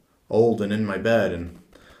 "Old and in my bed." And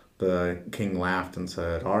the king laughed and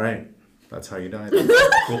said, "All right, that's how you die."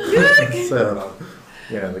 So,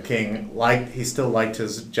 the king he still liked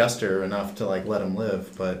his jester enough to, like, let him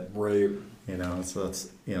live, but right. So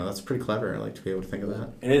that's pretty clever. I like to be able to think of that.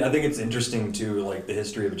 And I think it's interesting too, like, the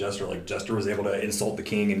history of a jester. Like, jester was able to insult the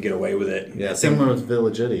king and get away with it. Yeah, similar with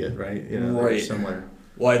Village Idiot, right? Right. Similar.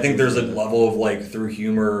 Well, I think there's a level of, like, through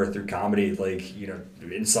humor or through comedy, like,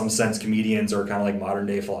 in some sense, comedians are kind of like modern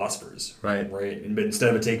day philosophers. Right. But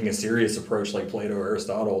instead of taking a serious approach like Plato or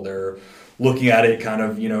Aristotle, they're looking at it kind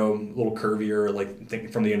of, a little curvier, like,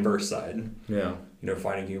 thinking from the inverse side. Yeah.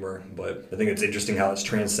 Finding humor. But I think it's interesting how it's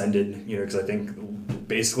transcended, because I think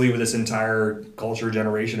basically with this entire culture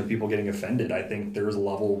generation of people getting offended, I think there's a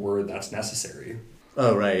level where that's necessary.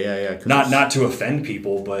 Oh, right, yeah. Not to offend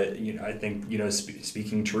people, but I think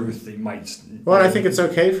speaking truth, they might. Well, I think it's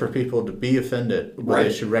okay for people to be offended, but right.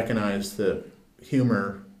 They should recognize that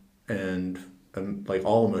humor and like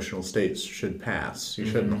all emotional states should pass. You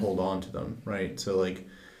shouldn't hold on to them, right? So, like,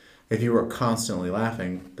 if you are constantly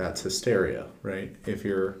laughing, that's hysteria, right? If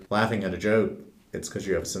you're laughing at a joke, it's because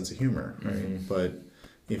you have a sense of humor, right? But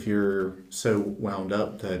if you're so wound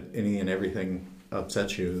up that any and everything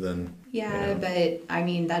upsets you, then but I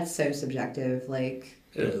mean, that's so subjective. Like,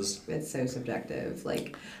 it is. It's so subjective.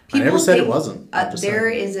 Like, I never said it wasn't. I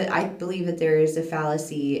believe that there is a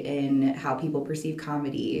fallacy in how people perceive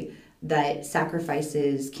comedy, that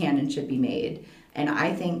sacrifices can and should be made. And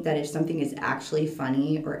I think that if something is actually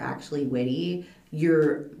funny or actually witty,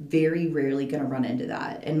 you're very rarely going to run into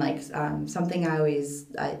that. And, like, something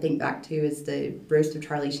I think back to is the roast of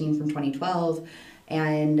Charlie Sheen from 2012.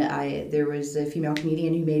 And there was a female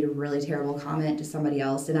comedian who made a really terrible comment to somebody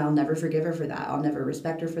else, and I'll never forgive her for that. I'll never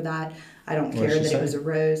respect her for that. I don't care that it was a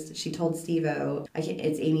roast. She told Steve-O,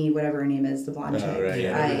 it's Amy, whatever her name is, the blonde chick. Right,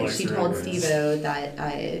 yeah, she told Steve-O that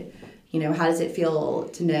You know, how does it feel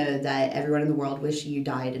to know that everyone in the world wish you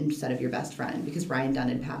died instead of your best friend? Because Ryan Dunn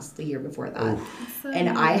had passed the year before that. And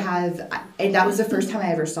and that was the first time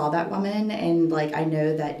I ever saw that woman. And like, I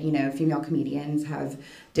know that, you know, female comedians have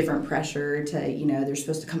different pressure to, you know, they're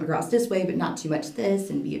supposed to come across this way, but not too much this,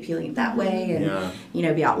 and be appealing that way, and, you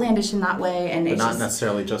know, be outlandish in that way. And but it's not just,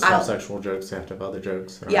 necessarily just have sexual jokes, they have to have other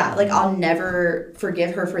jokes. Yeah, like I'll never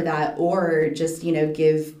forgive her for that, or just, you know,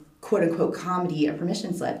 give quote unquote comedy a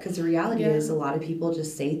permission slip, because the reality is a lot of people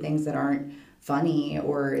just say things that aren't funny,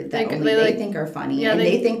 or that only they think are funny, and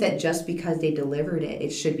they think that just because they delivered it,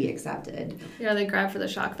 it should be accepted. Yeah, they grab for the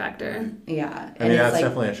shock factor. Yeah. I mean, that's like,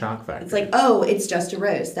 definitely a shock factor. It's like, oh, it's just a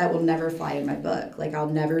roast. That will never fly in my book. Like, I'll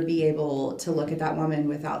never be able to look at that woman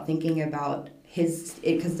without thinking about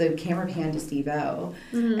because the camera panned to Steve-O.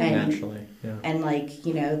 Mm-hmm. And, naturally, yeah. And, like,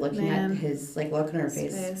 you know, looking at his, like, look on her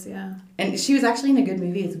face. Yeah. And she was actually in a good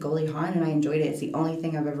movie. It's Goldie Hawn, and I enjoyed it. It's the only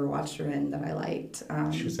thing I've ever watched her in that I liked.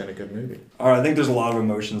 She was in a good movie. I think there's a lot of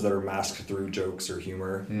emotions that are masked through jokes or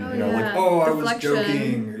humor. Oh, you know, like, I was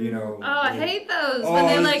joking, or, you know. Oh, I hate those. When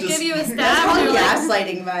they, like, give you a stab. That's called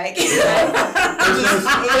gaslighting, Mike.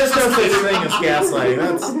 There's no such thing as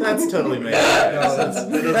gaslighting. That's totally made up.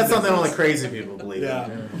 That's something only crazy people believe. Yeah.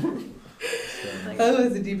 That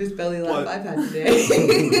was the deepest belly laugh I've had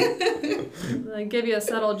today. Like, give you a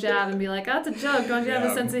subtle jab and be like, that's a joke. Don't you have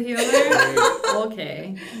a sense of humor?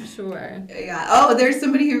 Okay, sure. Yeah. Oh, there's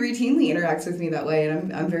somebody who routinely interacts with me that way,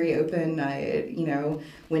 and I'm very open. You know,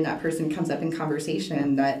 when that person comes up in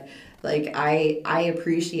conversation, that, like, I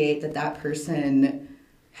appreciate that person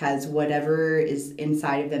has whatever is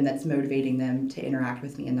inside of them that's motivating them to interact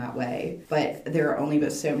with me in that way. But there are only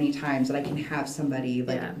but so many times that I can have somebody,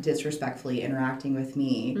 like, disrespectfully interacting with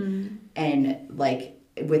me, and, like,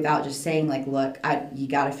 without just saying, like, look, you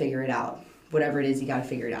got to figure it out. Whatever it is, you got to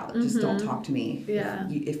figure it out. Just don't talk to me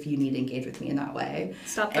if you need to engage with me in that way.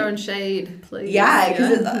 Stop throwing shade, please. Yeah,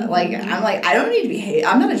 because like, I'm like, I don't need to be hate.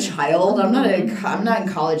 I'm not a child. I'm not in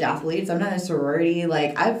college athletes. I'm not in a sorority.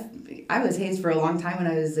 Like, I was hazed for a long time when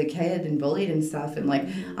I was a kid and bullied and stuff. And, like,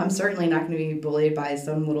 I'm certainly not going to be bullied by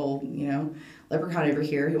some little, you know, leprechaun over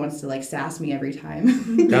here who wants to, like, sass me every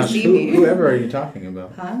time they see me. Whoever are you talking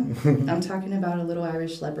about? Huh? I'm talking about a little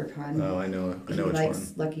Irish leprechaun. Oh, I know which one. He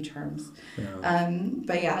likes Lucky Charms. Yeah.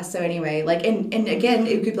 But yeah, so anyway, like, and again,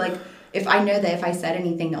 it could be like, if I know that if I said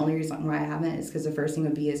anything, the only reason why I haven't is because the first thing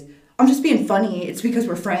would be is, I'm just being funny. It's because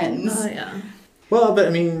we're friends. Oh, yeah. Well, but I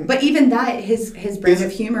mean... But even that, his brand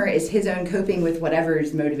of humor is his own coping with whatever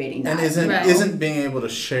is motivating that. And isn't being able to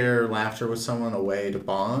share laughter with someone a way to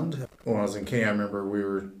bond? When I was in Kenya, I remember we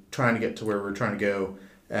were trying to get to where we were trying to go,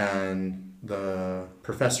 and the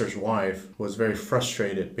professor's wife was very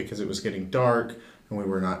frustrated because it was getting dark, and we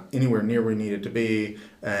were not anywhere near where we needed to be,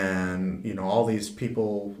 and, you know, all these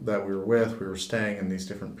people that we were with, we were staying in these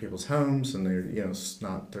different people's homes, and they're, you know,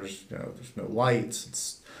 there's no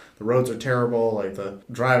lights, the roads are terrible, like the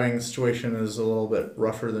driving situation is a little bit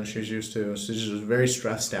rougher than she's used to. She's just a very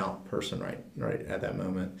stressed out person right at that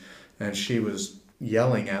moment. And she was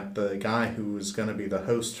yelling at the guy who was going to be the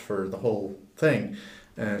host for the whole thing.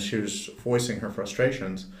 And she was voicing her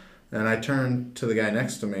frustrations. And I turned to the guy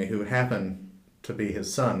next to me who happened to be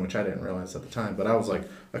his son, which I didn't realize at the time, but I was like,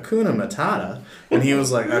 Hakuna Matata, and he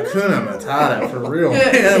was like, Hakuna Matata, for real.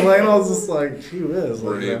 And like, I was just like, gee whiz.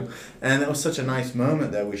 Like, you know? And it was such a nice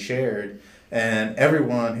moment that we shared, and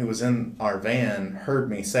everyone who was in our van heard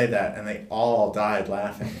me say that, and they all died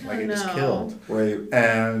laughing. Like, it just killed. Right.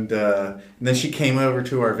 And then she came over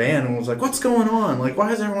to our van and was like, what's going on? Like,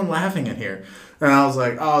 why is everyone laughing in here? And I was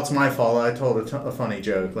like, oh, it's my fault. I told a funny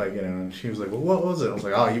joke, like, you know. And she was like, well, what was it? I was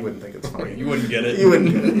like, oh, you wouldn't think it's funny. You wouldn't get it. You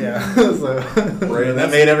wouldn't get it, yeah. So, and that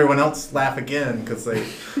made everyone else laugh again because they,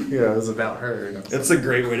 you know, it was about her. You know, so. It's a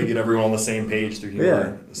great way to get everyone on the same page through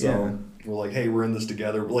humor. Yeah. So we're like, hey, we're in this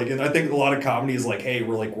together. Like, and I think a lot of comedy is like, hey,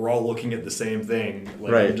 we're all looking at the same thing.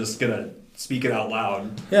 Like, I'm just gonna speak it out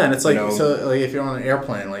loud. Yeah, and it's like, so like if you're on an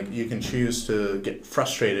airplane, like you can choose to get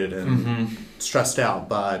frustrated and stressed out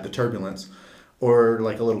by the turbulence. Or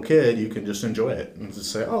like a little kid, you can just enjoy it and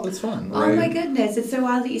just say, "Oh, that's fun." Right? Oh my goodness, it's so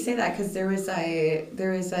wild that you say that, because there was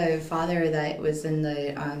a father that was in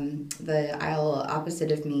the aisle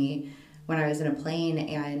opposite of me when I was in a plane,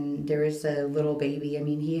 and there was a little baby. I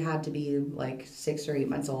mean, he had to be like 6 or 8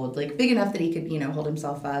 months old, like big enough that he could, you know, hold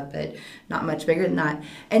himself up, but not much bigger than that.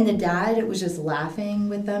 And the dad was just laughing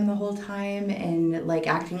with them the whole time and like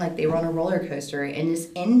acting like they were on a roller coaster. And this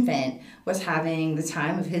infant was having the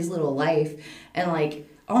time of his little life, and like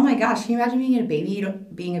oh my gosh, can you imagine being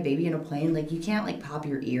being a baby in a plane? Like, you can't, like, pop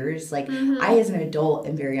your ears. Like, I, as an adult,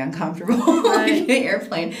 am very uncomfortable like, in an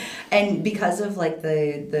airplane. And because of, like,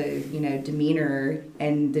 the you know, demeanor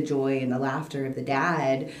and the joy and the laughter of the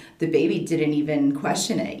dad, the baby didn't even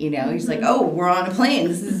question it, you know? He's like, oh, we're on a plane.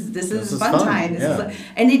 This is fun time. This is like,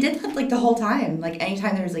 and they did that, like, the whole time. Like,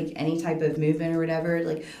 anytime there was, like, any type of movement or whatever,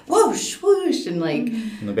 like, whoosh, whoosh, and, like,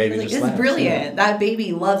 and the baby like, just it's laughs, brilliant. yeah. That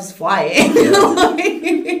baby loves flying.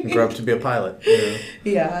 Like, Grow up to be a pilot. You know?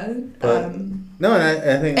 yeah. But, no, and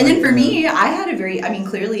I think... And then for me, I had a very... I mean,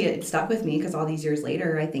 clearly it stuck with me because all these years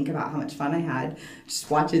later, I think about how much fun I had just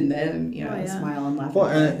watching them, you know, smile and laugh. Well,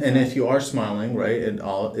 and if you are smiling, right,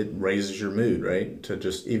 it raises your mood, right? To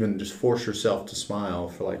just force yourself to smile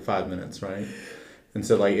for like 5 minutes, right? And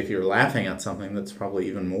so, like, if you're laughing at something, that's probably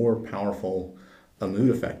even more powerful a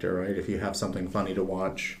mood effector, right? If you have something funny to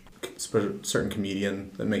watch, certain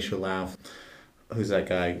comedian that makes you laugh. Who's that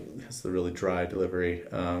guy? He has the really dry delivery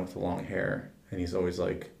with the long hair, and he's always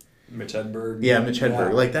like Mitch Hedberg. Yeah, Mitch Hedberg.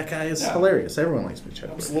 Yeah. Like, that guy is hilarious. Everyone likes Mitch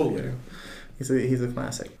Hedberg. Absolutely. You know? He's a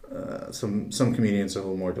classic. Some comedians are a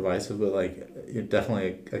little more divisive, but like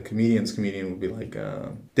definitely a comedian's comedian would be like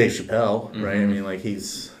Dave Chappelle, right? I mean, like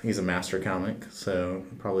he's a master comic, so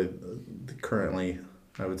probably currently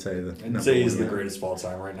I would say I'd say he's the greatest of all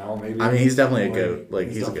time right now. Maybe. I mean, he's definitely a goat. Like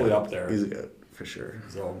he's definitely a goat. Up there. He's a goat for sure.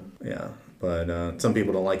 So yeah. But some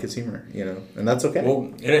people don't like his humor, you know, and that's okay.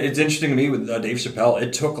 Well, it's interesting to me with Dave Chappelle.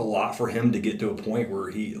 It took a lot for him to get to a point where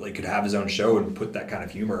he like could have his own show and put that kind of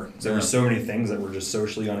humor. There were so many things that were just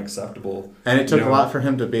socially unacceptable. And it took a lot for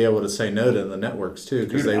him to be able to say no to the networks too,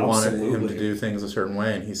 because they wanted him to do things a certain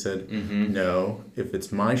way, and he said, "No, if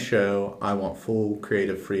it's my show, I want full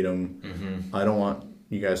creative freedom. I don't want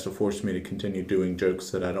you guys to force me to continue doing jokes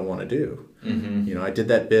that I don't want to do. You know, I did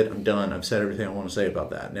that bit, I'm done. I've said everything I want to say about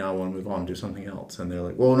that. Now I want to move on and do something else." And they're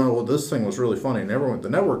like, well, this thing was really funny. And the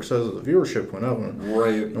network says that the viewership went up. And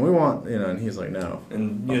we want, you know, and he's like, no.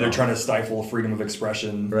 And, you know, they're trying to stifle freedom of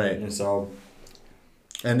expression. Right. And so.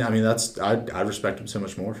 And I mean, I respect him so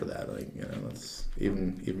much more for that. Like, you know, that's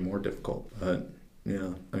even more difficult. But, you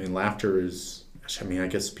know, I mean, laughter is, I mean, I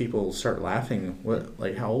guess people start laughing.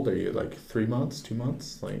 Like, how old are you? Like 3 months, 2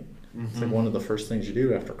 months? Like, it's like one of the first things you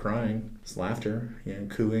do after crying is laughter, you know,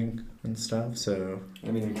 cooing and stuff. So,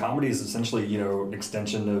 I mean, comedy is essentially, you know, an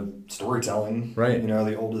extension of storytelling. Right. You know,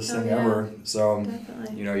 the oldest thing ever. So,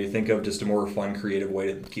 definitely. You know, you think of just a more fun, creative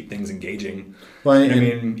way to keep things engaging. Well, I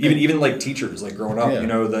mean, even like teachers, like growing up, you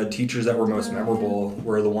know, the teachers that were most memorable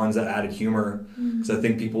were the ones that added humor. So I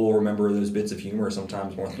think people will remember those bits of humor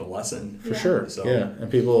sometimes more than a lesson. For sure. So. Yeah. And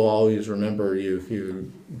people will always remember you if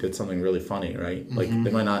you did something really funny, right? Like, they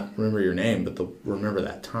might not remember your name, but they'll remember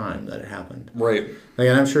that time that it happened. Right. Like,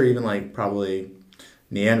 and I'm sure even like probably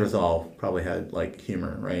Neanderthal probably had like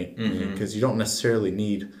humor, right? Because you don't necessarily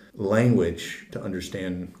need language to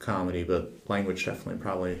understand comedy, but language definitely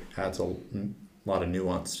probably adds a lot of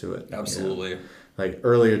nuance to it. Absolutely. You know? Like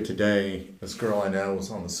earlier today, this girl I know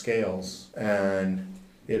was on the scales, and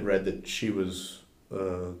it read that she was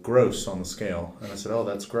gross on the scale. And I said, "Oh,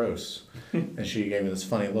 that's gross." And she gave me this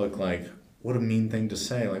funny look like, what a mean thing to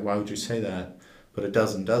say. Like, why would you say that? But a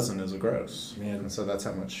dozen is a gross. Man. And so that's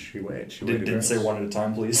how much she weighed. She didn't say one at a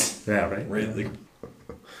time, please. Yeah, right. Right. Like,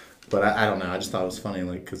 but I don't know. I just thought it was funny,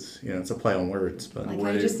 like, because, you know, it's a play on words. But like, how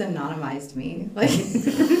you just anonymized me. Like,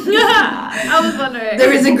 I was wondering. There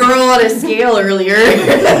was a girl on a scale earlier.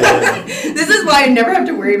 This is why I never have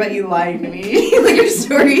to worry about you lying to me. Like, your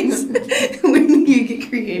stories when you get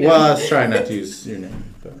creative. Well, I was trying not to use your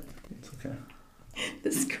name, but it's okay.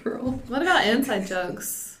 This girl. What about inside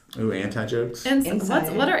jokes? Ooh, anti-jokes?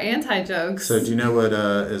 What are anti-jokes? So do you know what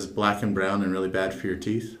is black and brown and really bad for your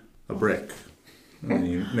teeth? A brick. And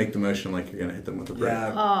you make the motion like you're going to hit them with a brick.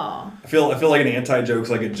 yeah. Oh. I feel like an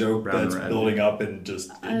anti-joke's like a joke Brown that's and red. building up and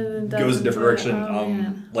just And goes a different direction.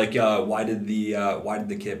 man. Like why did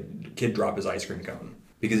the kid drop his ice cream cone?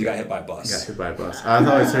 Because he got hit by a bus. Got hit by a bus. I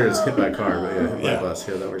thought I heard it was hit by a car, but yeah, hit by a bus.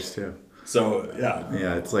 Yeah, that works too. So yeah.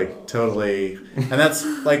 Yeah, it's like totally, and that's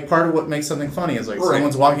like part of what makes something funny is like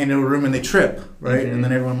someone's walking into a room and they trip, right, and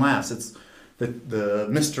then everyone laughs. It's the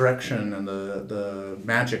misdirection and the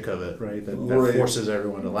magic of it, right, that forces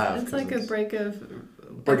everyone to laugh. It's like a break of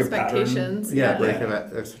expectations. Break of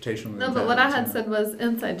expectations. No, but what I had said was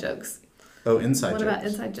inside jokes. Oh, inside what jokes. About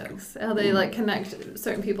inside jokes? How they like connect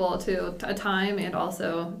certain people to a time and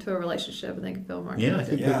also to a relationship, and they can feel more Yeah, I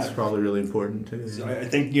connected. think that's probably really important too. So I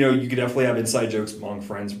think, you know, you could definitely have inside jokes among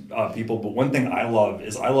friends, people. But one thing I love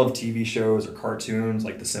TV shows or cartoons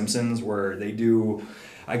like The Simpsons, where they do.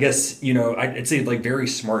 I guess, you know, I'd say like very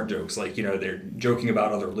smart jokes, like, you know, they're joking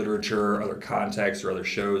about other literature, other contexts, or other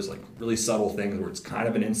shows, like really subtle things where it's kind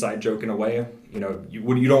of an inside joke in a way. You know,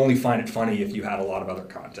 you'd only find it funny if you had a lot of other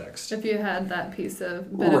context. If you had that piece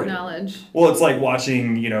of bit of knowledge. Well, it's like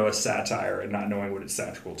watching, you know, a satire and not knowing what it's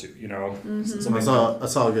satirical to, you know? I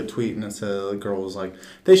saw a good tweet, and it said a girl was like,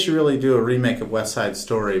 they should really do a remake of West Side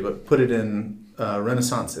Story, but put it in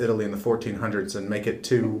Renaissance Italy in the 1400s and make it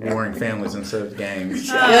two warring families instead of gangs.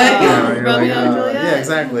 Romeo and Juliet? Yeah,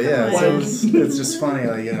 exactly. Yeah, so it's just funny.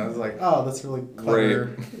 Like, you know, it's like, oh, that's really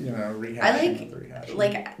clever. You know, rehashing.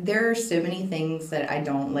 Like there are so many things that I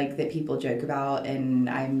don't like that people joke about, and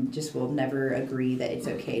I'm just will never agree that it's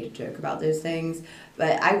okay to joke about those things.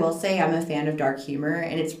 But I will say I'm a fan of dark humor,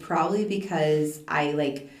 and it's probably because I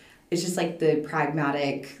like. It's just like the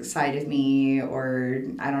pragmatic side of me, or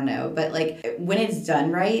I don't know. But like when it's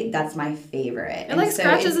done right, that's my favorite. It like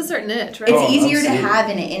scratches a certain itch, right? It's easier to have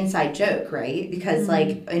an inside joke, right? Because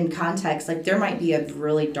like in context, like there might be a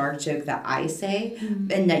really dark joke that I say,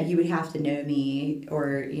 and that you would have to know me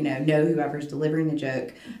or, you know whoever's delivering the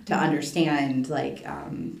joke to understand like,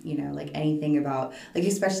 you know, like anything about like,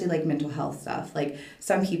 especially like mental health stuff. Like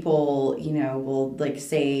some people, you know, will like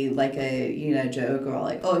say like a, you know, joke or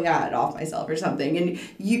like, oh yeah, off myself or something, and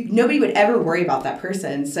nobody would ever worry about that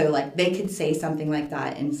person, so like they could say something like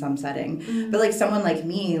that in some setting. But like someone like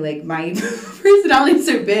me, like my personality is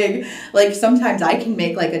so big, like sometimes I can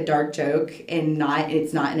make like a dark joke and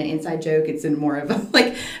it's not an inside joke, it's in more of a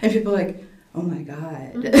like, and people are like, oh my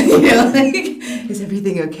God, you know, like, is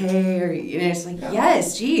everything okay? Or, you know, it's like,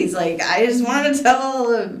 yes, geez, like, I just wanted to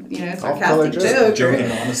tell a, you know, sarcastic joke.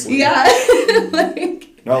 Joking honestly. Yeah. Like,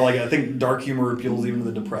 no, like, I think dark humor appeals even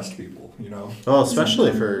to the depressed people, you know? Well,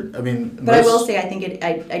 especially for, I mean... But I will say, I think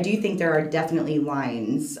I do think there are definitely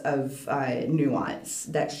lines of nuance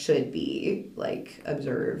that should be, like,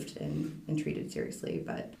 observed and treated seriously.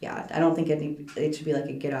 But, yeah, I don't think it should be, like,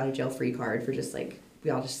 a get-out-of-jail-free card for just, like,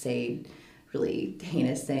 we all just say really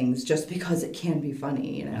heinous things just because it can be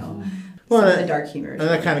funny, you know? Well, some of the dark humor. And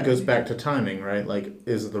that kind of goes back to timing, right? Like,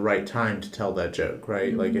 is it the right time to tell that joke,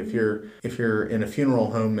 right? Like, if you're in a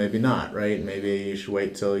funeral home, maybe not, right? Maybe you should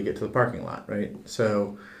wait till you get to the parking lot, right?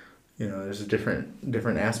 So, you know, there's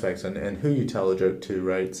different aspects and who you tell a joke to,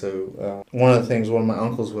 right? So, one of the things one of my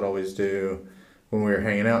uncles would always do when we were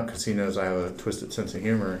hanging out, because he knows I have a twisted sense of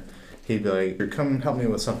humor, he'd be like, come help me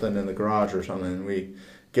with something in the garage or something, and we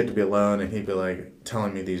get to be alone, and he'd be like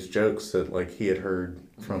telling me these jokes that like he had heard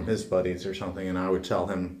from his buddies or something, and I would tell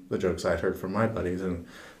him the jokes I'd heard from my buddies, and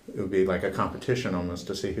it would be like a competition almost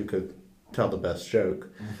to see who could tell the best joke.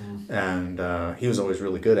 And he was always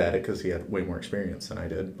really good at it because he had way more experience than I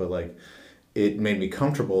did, but like it made me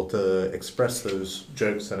comfortable to express those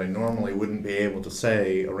jokes that I normally wouldn't be able to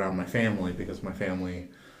say around my family, because my family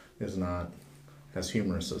is not as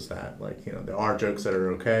humorous as that. Like, you know, there are jokes that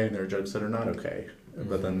are okay and there are jokes that are not okay.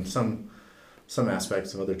 But then some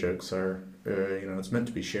aspects of other jokes are, you know, it's meant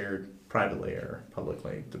to be shared privately or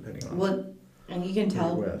publicly, depending on. Well, and you can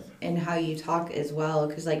tell in how you talk as well,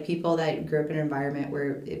 because like people that grew up in an environment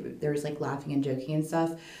where there was like laughing and joking and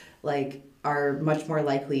stuff, like are much more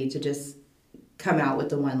likely to just come out with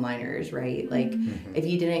the one-liners, right? Like if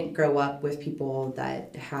you didn't grow up with people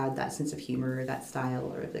that had that sense of humor, that style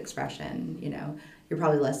or the expression, you know, you're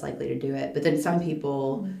probably less likely to do it. But then some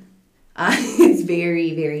people. It's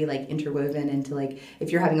very, very like interwoven into like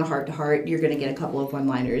if you're having a heart-to-heart, you're gonna get a couple of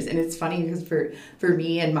one-liners, and it's funny because for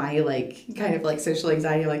me and my like kind of like social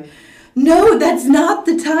anxiety, I'm like, no, that's not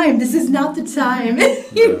the time. This is not the time.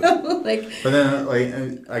 You know, like. But then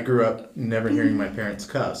like I grew up never hearing my parents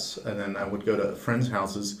cuss, and then I would go to friends'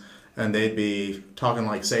 houses, and they'd be talking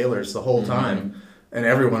like sailors the whole time. And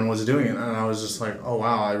everyone was doing it, and I was just like, oh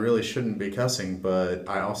wow, I really shouldn't be cussing, but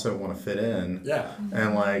I also want to fit in. Yeah.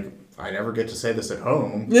 And like, I never get to say this at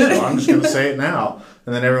home, so I'm just going to say it now.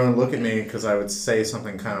 And then everyone would look at me because I would say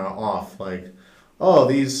something kind of off, like, oh,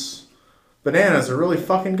 these bananas are really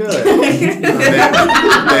fucking good. they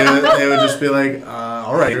would just be like,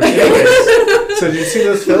 all right. So did you see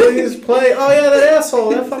those Phillies play? Oh yeah, that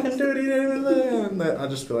asshole, that fucking dude, he didn't even I'll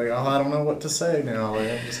just be like, oh, I don't know what to say now. Like,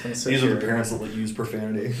 I'm just going to sit These here. are the parents that use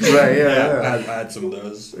profanity. Right, yeah. I had some of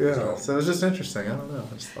those. Yeah, so it was just interesting. I don't know.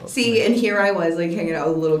 See, and here I was, like, hanging out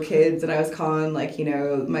with little kids, and I was calling, like, you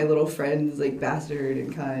know, my little friends, like, bastard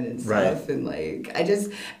and cunt and stuff. Right. And, like, I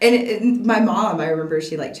just, and my mom, I remember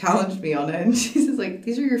she, like, challenged me on it, and she says, like,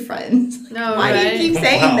 these are your friends. Like, no, why do you keep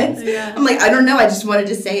saying this? Yeah. I'm like, I don't know, I just wanted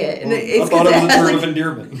to say it. And I thought it was a term of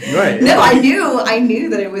endearment. Right. No, I knew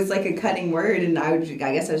that it was, like, a cutting word, and I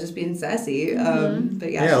guess I was just being sassy.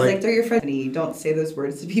 But yeah, Yeah, she's like- like, they're your friends. You don't say those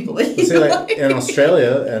words to people that you See, like like. in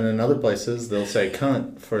Australia and in other places, they'll say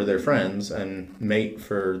cunt for their friends and mate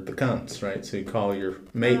for the cunts, right? So you call your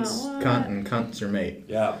mates Oh, what? cunt and cunt's your mate,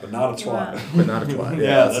 Yeah, but not a twat. Wow. but not a twat.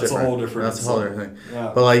 Yeah, that's a whole different- That's a whole different thing.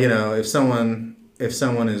 Yeah. But like, you know, if someone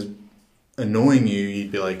is annoying you,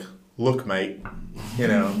 you'd be like, "Look, mate," you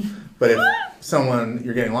know. But if someone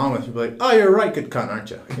you're getting along with, you'd be like, "Oh, you're a right good cunt, aren't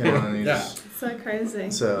you?" You know, and you Yeah. just So crazy.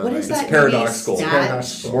 so What is like, that paradoxical. movie, It's Snatch?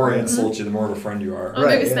 paradoxical. The more I insult you, the more of a friend you are. Oh,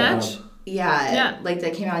 Right, maybe yeah. Snatch. Yeah, Yeah. like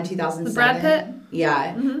that came out in 2007. With Brad Pitt?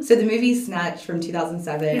 Yeah. So the movie Snatch from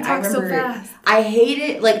 2007. He I talks so remember. fast. I hate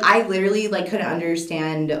it. Like I literally like couldn't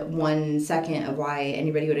understand 1 second of why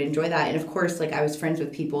anybody would enjoy that. And of course, like I was friends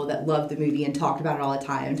with people that loved the movie and talked about it all the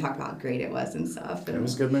time and talked about how great it was and stuff. And It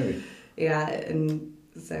was a good movie. yeah, and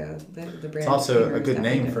so the brand. It's also humor a is good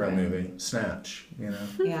name definitely for a different. movie, Snatch. You know.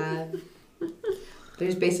 Yeah.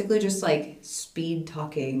 There's basically just like speed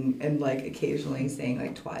talking and like occasionally saying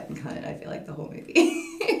like twat and cunt. I feel like the whole movie.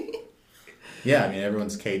 Yeah, I mean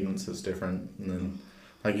everyone's cadence is different, and then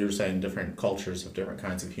like you were saying, different cultures have different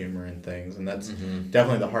kinds of humor and things, and that's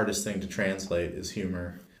definitely the hardest thing to translate is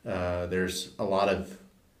humor. There's a lot of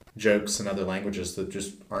jokes in other languages that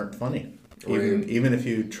just aren't funny. Even if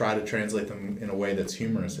you try to translate them in a way that's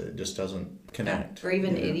humorous, it just doesn't connect. Or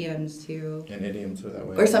even you know? idioms too. And idioms are that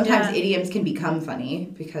way. Or sometimes Yeah. idioms can become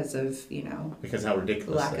funny because of, because how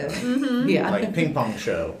ridiculous lack they of. are. Yeah. Like ping pong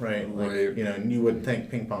show, right? Like, Right. you know, and you wouldn't think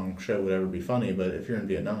ping pong show would ever be funny, but if you're in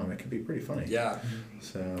Vietnam, it could be pretty funny. Yeah.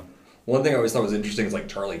 So One thing I always thought was interesting is like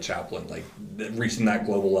Charlie Chaplin, like reaching that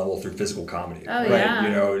global level through physical comedy. Oh, right? yeah. You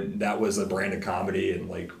know, that was a brand of comedy, and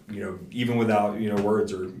like, you know, even without, you know,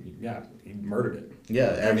 words or he murdered it.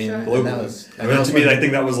 yeah, I mean, sure. and Globally. that was, I mean, to me, I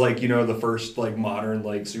think that was like, you know, the first like modern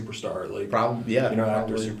like superstar, like probably yeah, you know,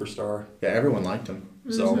 actor probably. superstar. Yeah, everyone liked him.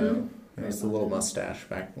 So, So it was the little mustache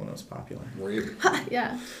back when it was popular. right.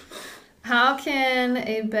 Yeah. How can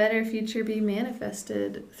a better future be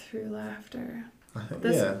manifested through laughter? I think,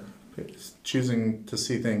 This- yeah, it's choosing to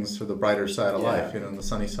see things through the brighter side of Yeah. life, you know, the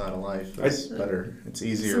sunny side of life. It's better. It's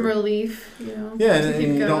easier. Some relief, you know, Yeah, to and keep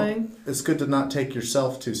you going. don't. It's good to not take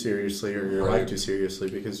yourself too seriously or your Right. life too seriously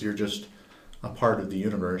because you're just a part of the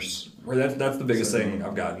universe. Right, that's the biggest So- thing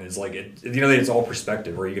I've gotten is like you know, it's all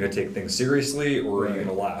perspective. Are you going to take things seriously or are you Right. going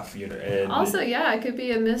to laugh? You know, and Also, yeah, it could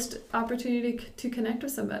be a missed opportunity to connect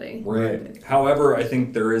with somebody. Right. However, I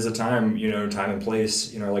think there is a time, you know, time and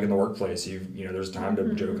place, you know, like in the workplace, you know, there's a time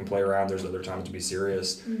to joke and play around. There's other times to be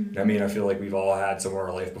serious. I mean, I feel like we've all had somewhere in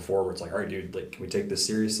our life before where it's like, all right, dude, like, can we take this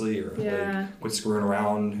seriously or Yeah. like quit screwing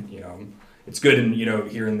around? You know, it's good and, you know,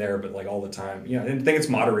 here and there, but like all the time, you know, and I think it's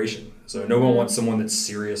moderation. So no one wants someone that's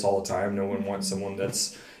serious all the time. No one wants someone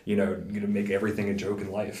that's, you know, going to make everything a joke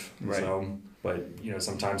in life. Right. So, but, you know,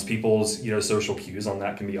 sometimes people's, you know, social cues on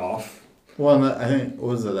that can be off. Well, and I think what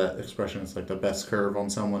was it, that expression? It's like the best curve on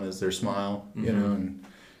someone is their smile. You know, and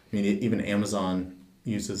I mean even Amazon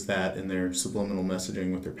uses that in their subliminal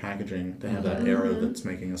messaging with their packaging. They have that arrow that's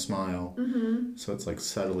making a smile, so it's like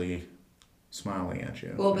subtly smiling at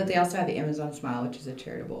you. Well, but they also have the Amazon Smile, which is a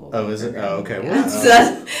charitable. Oh, is it? program. Oh, okay. Yeah, Well, so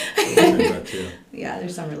that's- I know that too. yeah,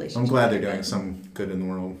 there's some relationship. I'm glad they're there. doing some good in the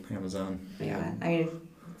world, Amazon. Yeah, I mean,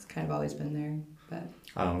 it's kind of always been there, but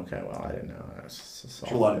Oh, okay. Well, I didn't know. That's just I'm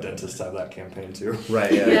sure a lot of dentists have that campaign too.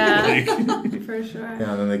 Right. Yeah. Yeah, for sure.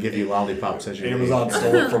 Yeah, and then they give you lollipops as you Amazon eat.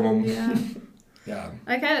 stole it from them. Yeah. Yeah.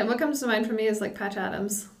 I kind of, what comes to mind for me is like Patch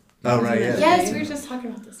Adams. Oh, right. Yeah. yes, we were just talking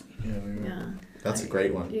about this. Yeah, we were. Yeah. That's a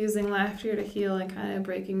great one. Using laughter to heal and kind of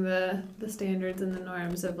breaking the standards and the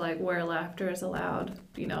norms of like where laughter is allowed,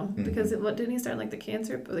 you know, because what didn't he start like the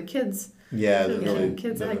cancer, the kids, Yeah, the the really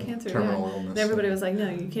kids that the had cancer, terminal yeah. illness. And everybody was like, no,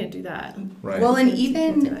 you can't do that. Right. Well, and You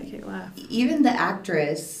can't do even that, you can't laugh. even the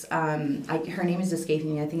actress, her name is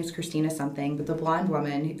escaping me. I think it's Christina something, but the blonde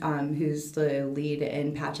woman who's the lead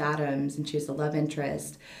in Patch Adams, and she's the love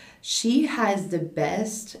interest. She has the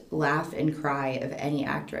best laugh and cry of any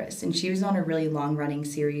actress, and she was on a really long-running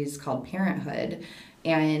series called Parenthood,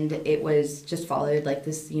 and it was just followed like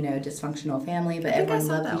this, you know, dysfunctional family, but I think I everyone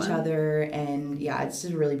saw loved that each one. other, and yeah, it's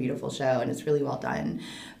just a really beautiful show, and it's really well done.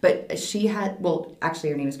 But she had, well, actually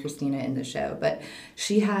her name is Christina in the show, but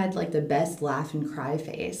she had like the best laugh and cry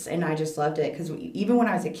face, and I just loved it because even when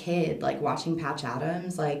I was a kid, like watching Patch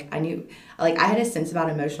Adams, like I knew, like I had a sense about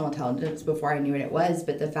emotional intelligence before I knew what it was,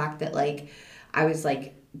 but the fact that like I was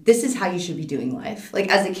like, this is how you should be doing life. Like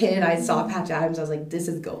as a kid, I saw Patch Adams, I was like, this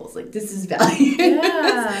is goals, like this is value.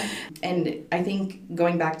 Yeah. And I think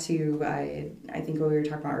going back to, I think what we were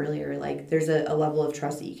talking about earlier, like there's a level of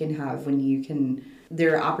trust that you can have when you can,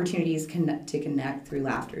 there are opportunities to connect through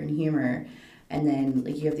laughter and humor. And then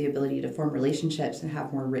like you have the ability to form relationships and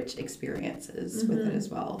have more rich experiences with it as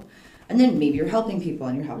well. And then maybe you're helping people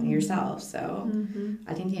and you're helping yourself. So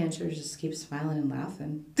I think the answer is just keep smiling and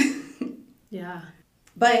laughing. Yeah.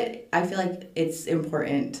 But I feel like it's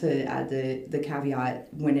important to add the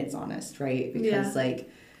caveat when it's honest, right? Because like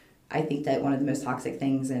I think that one of the most toxic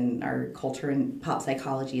things in our culture and pop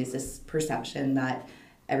psychology is this perception that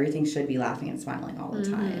everything should be laughing and smiling all the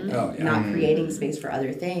time. Not creating space for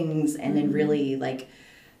other things, and then really like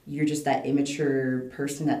you're just that immature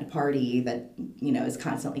person at the party that, you know, is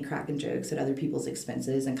constantly cracking jokes at other people's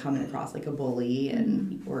expenses and coming across like a bully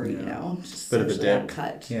and or you know, just Bit of a dick.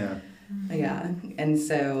 cut. Yeah. And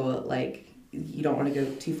so like you don't want to go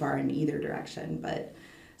too far in either direction, but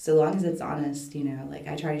so long as it's honest, you know, like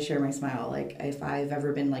I try to share my smile. Like if I've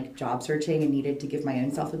ever been like job searching and needed to give my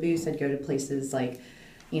own self a boost, I'd go to places like,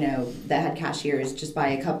 you know, that had cashiers, just buy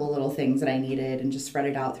a couple little things that I needed and just spread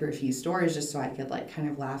it out through a few stores just so I could like kind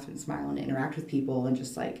of laugh and smile and interact with people and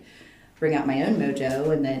just like bring out my own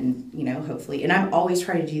mojo. And then, you know, hopefully, and I'm always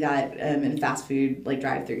trying to do that in fast food like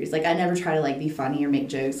drive-thrus. Like I never try to like be funny or make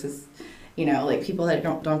jokes because, you know, like people that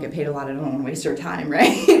don't get paid a lot, I don't want to waste their time,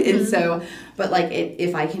 right? And so, but like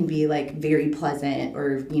if I can be like very pleasant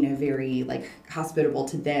or, you know, very like hospitable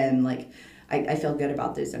to them, like I feel good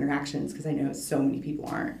about those interactions because I know so many people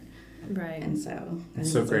aren't. Right. And so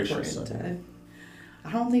It's so gracious.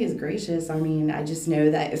 I don't think it's gracious. I mean, I just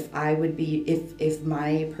know that if I would be, if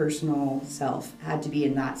my personal self had to be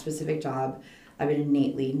in that specific job, I would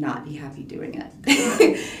innately not be happy doing it.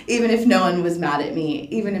 Even if no one was mad at me,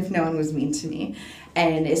 even if no one was mean to me.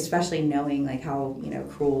 And especially knowing like how, you know,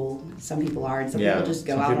 cruel some people are, and some people just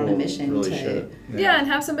go out on a mission really to Yeah, and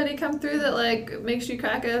have somebody come through that like makes you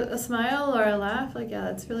crack a smile or a laugh. Like, yeah,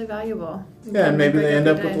 that's really valuable. Yeah, and maybe they end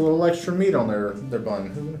up with a little extra meat on their bun.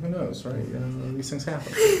 Who knows, right? You know, these things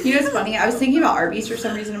happen. You know what's funny? I was thinking about Arby's for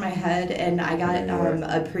some reason in my head, and I got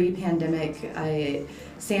a pre-pandemic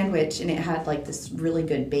sandwich, and it had like this really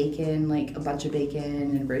good bacon, like a bunch of bacon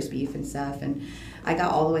and roast beef and stuff. And I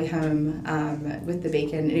got all the way home with the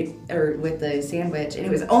bacon or with the sandwich, and it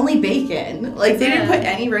was only bacon. Like they didn't put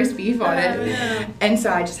any roast beef on it. Yeah. And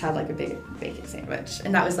so I just had like a big bacon sandwich,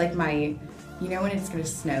 and that was like my, you know, when it's gonna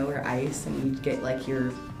snow or ice, and you get like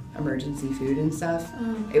your emergency food and stuff.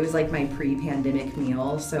 It was like my pre-pandemic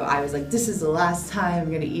meal, so I was like, this is the last time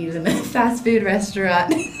I'm gonna eat in a fast food restaurant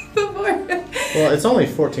before. Well, it's only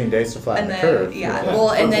 14 days to flatten the curve. Yeah.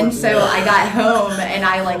 Well, and then so I got home and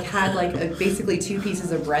I like had like basically 2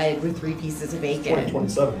 pieces of bread with 3 pieces of bacon.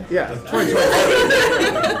 2027. Yeah.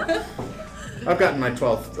 2027. I've gotten my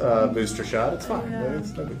 12th booster shot. It's fine.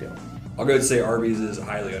 It's no big deal. I'll go and say Arby's is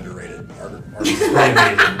highly underrated. Arby's is pretty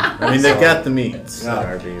amazing. I mean, they've got the meats at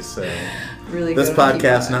Arby's. So Really this good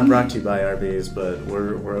podcast people. not brought to you by Arby's, but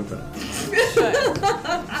we're open.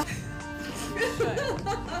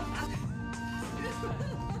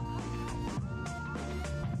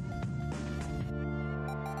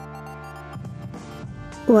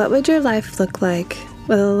 What would your life look like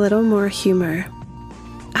with a little more humor?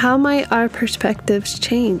 How might our perspectives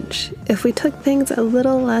change if we took things a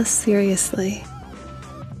little less seriously?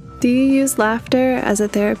 Do you use laughter as a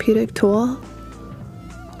therapeutic tool?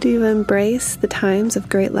 Do you embrace the times of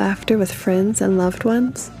great laughter with friends and loved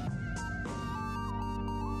ones?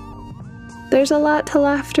 There's a lot to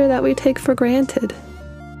laughter that we take for granted.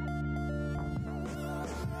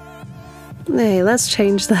 Hey, let's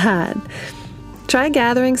change that. Try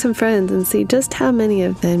gathering some friends and see just how many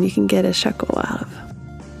of them you can get a chuckle out of.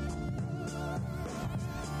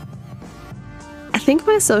 I think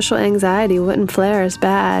my social anxiety wouldn't flare as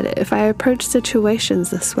bad if I approached situations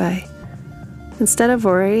this way. Instead of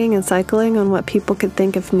worrying and cycling on what people could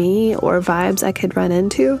think of me or vibes I could run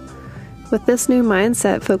into, with this new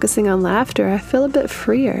mindset focusing on laughter, I feel a bit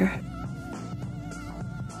freer.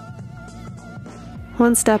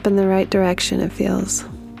 One step in the right direction, it feels.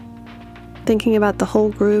 Thinking about the whole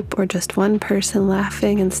group or just one person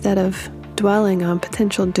laughing instead of dwelling on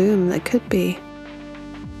potential doom that could be.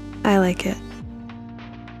 I like it.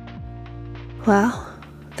 Well,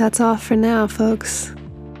 that's all for now, folks.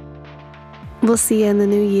 We'll see you in the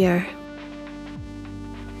new year.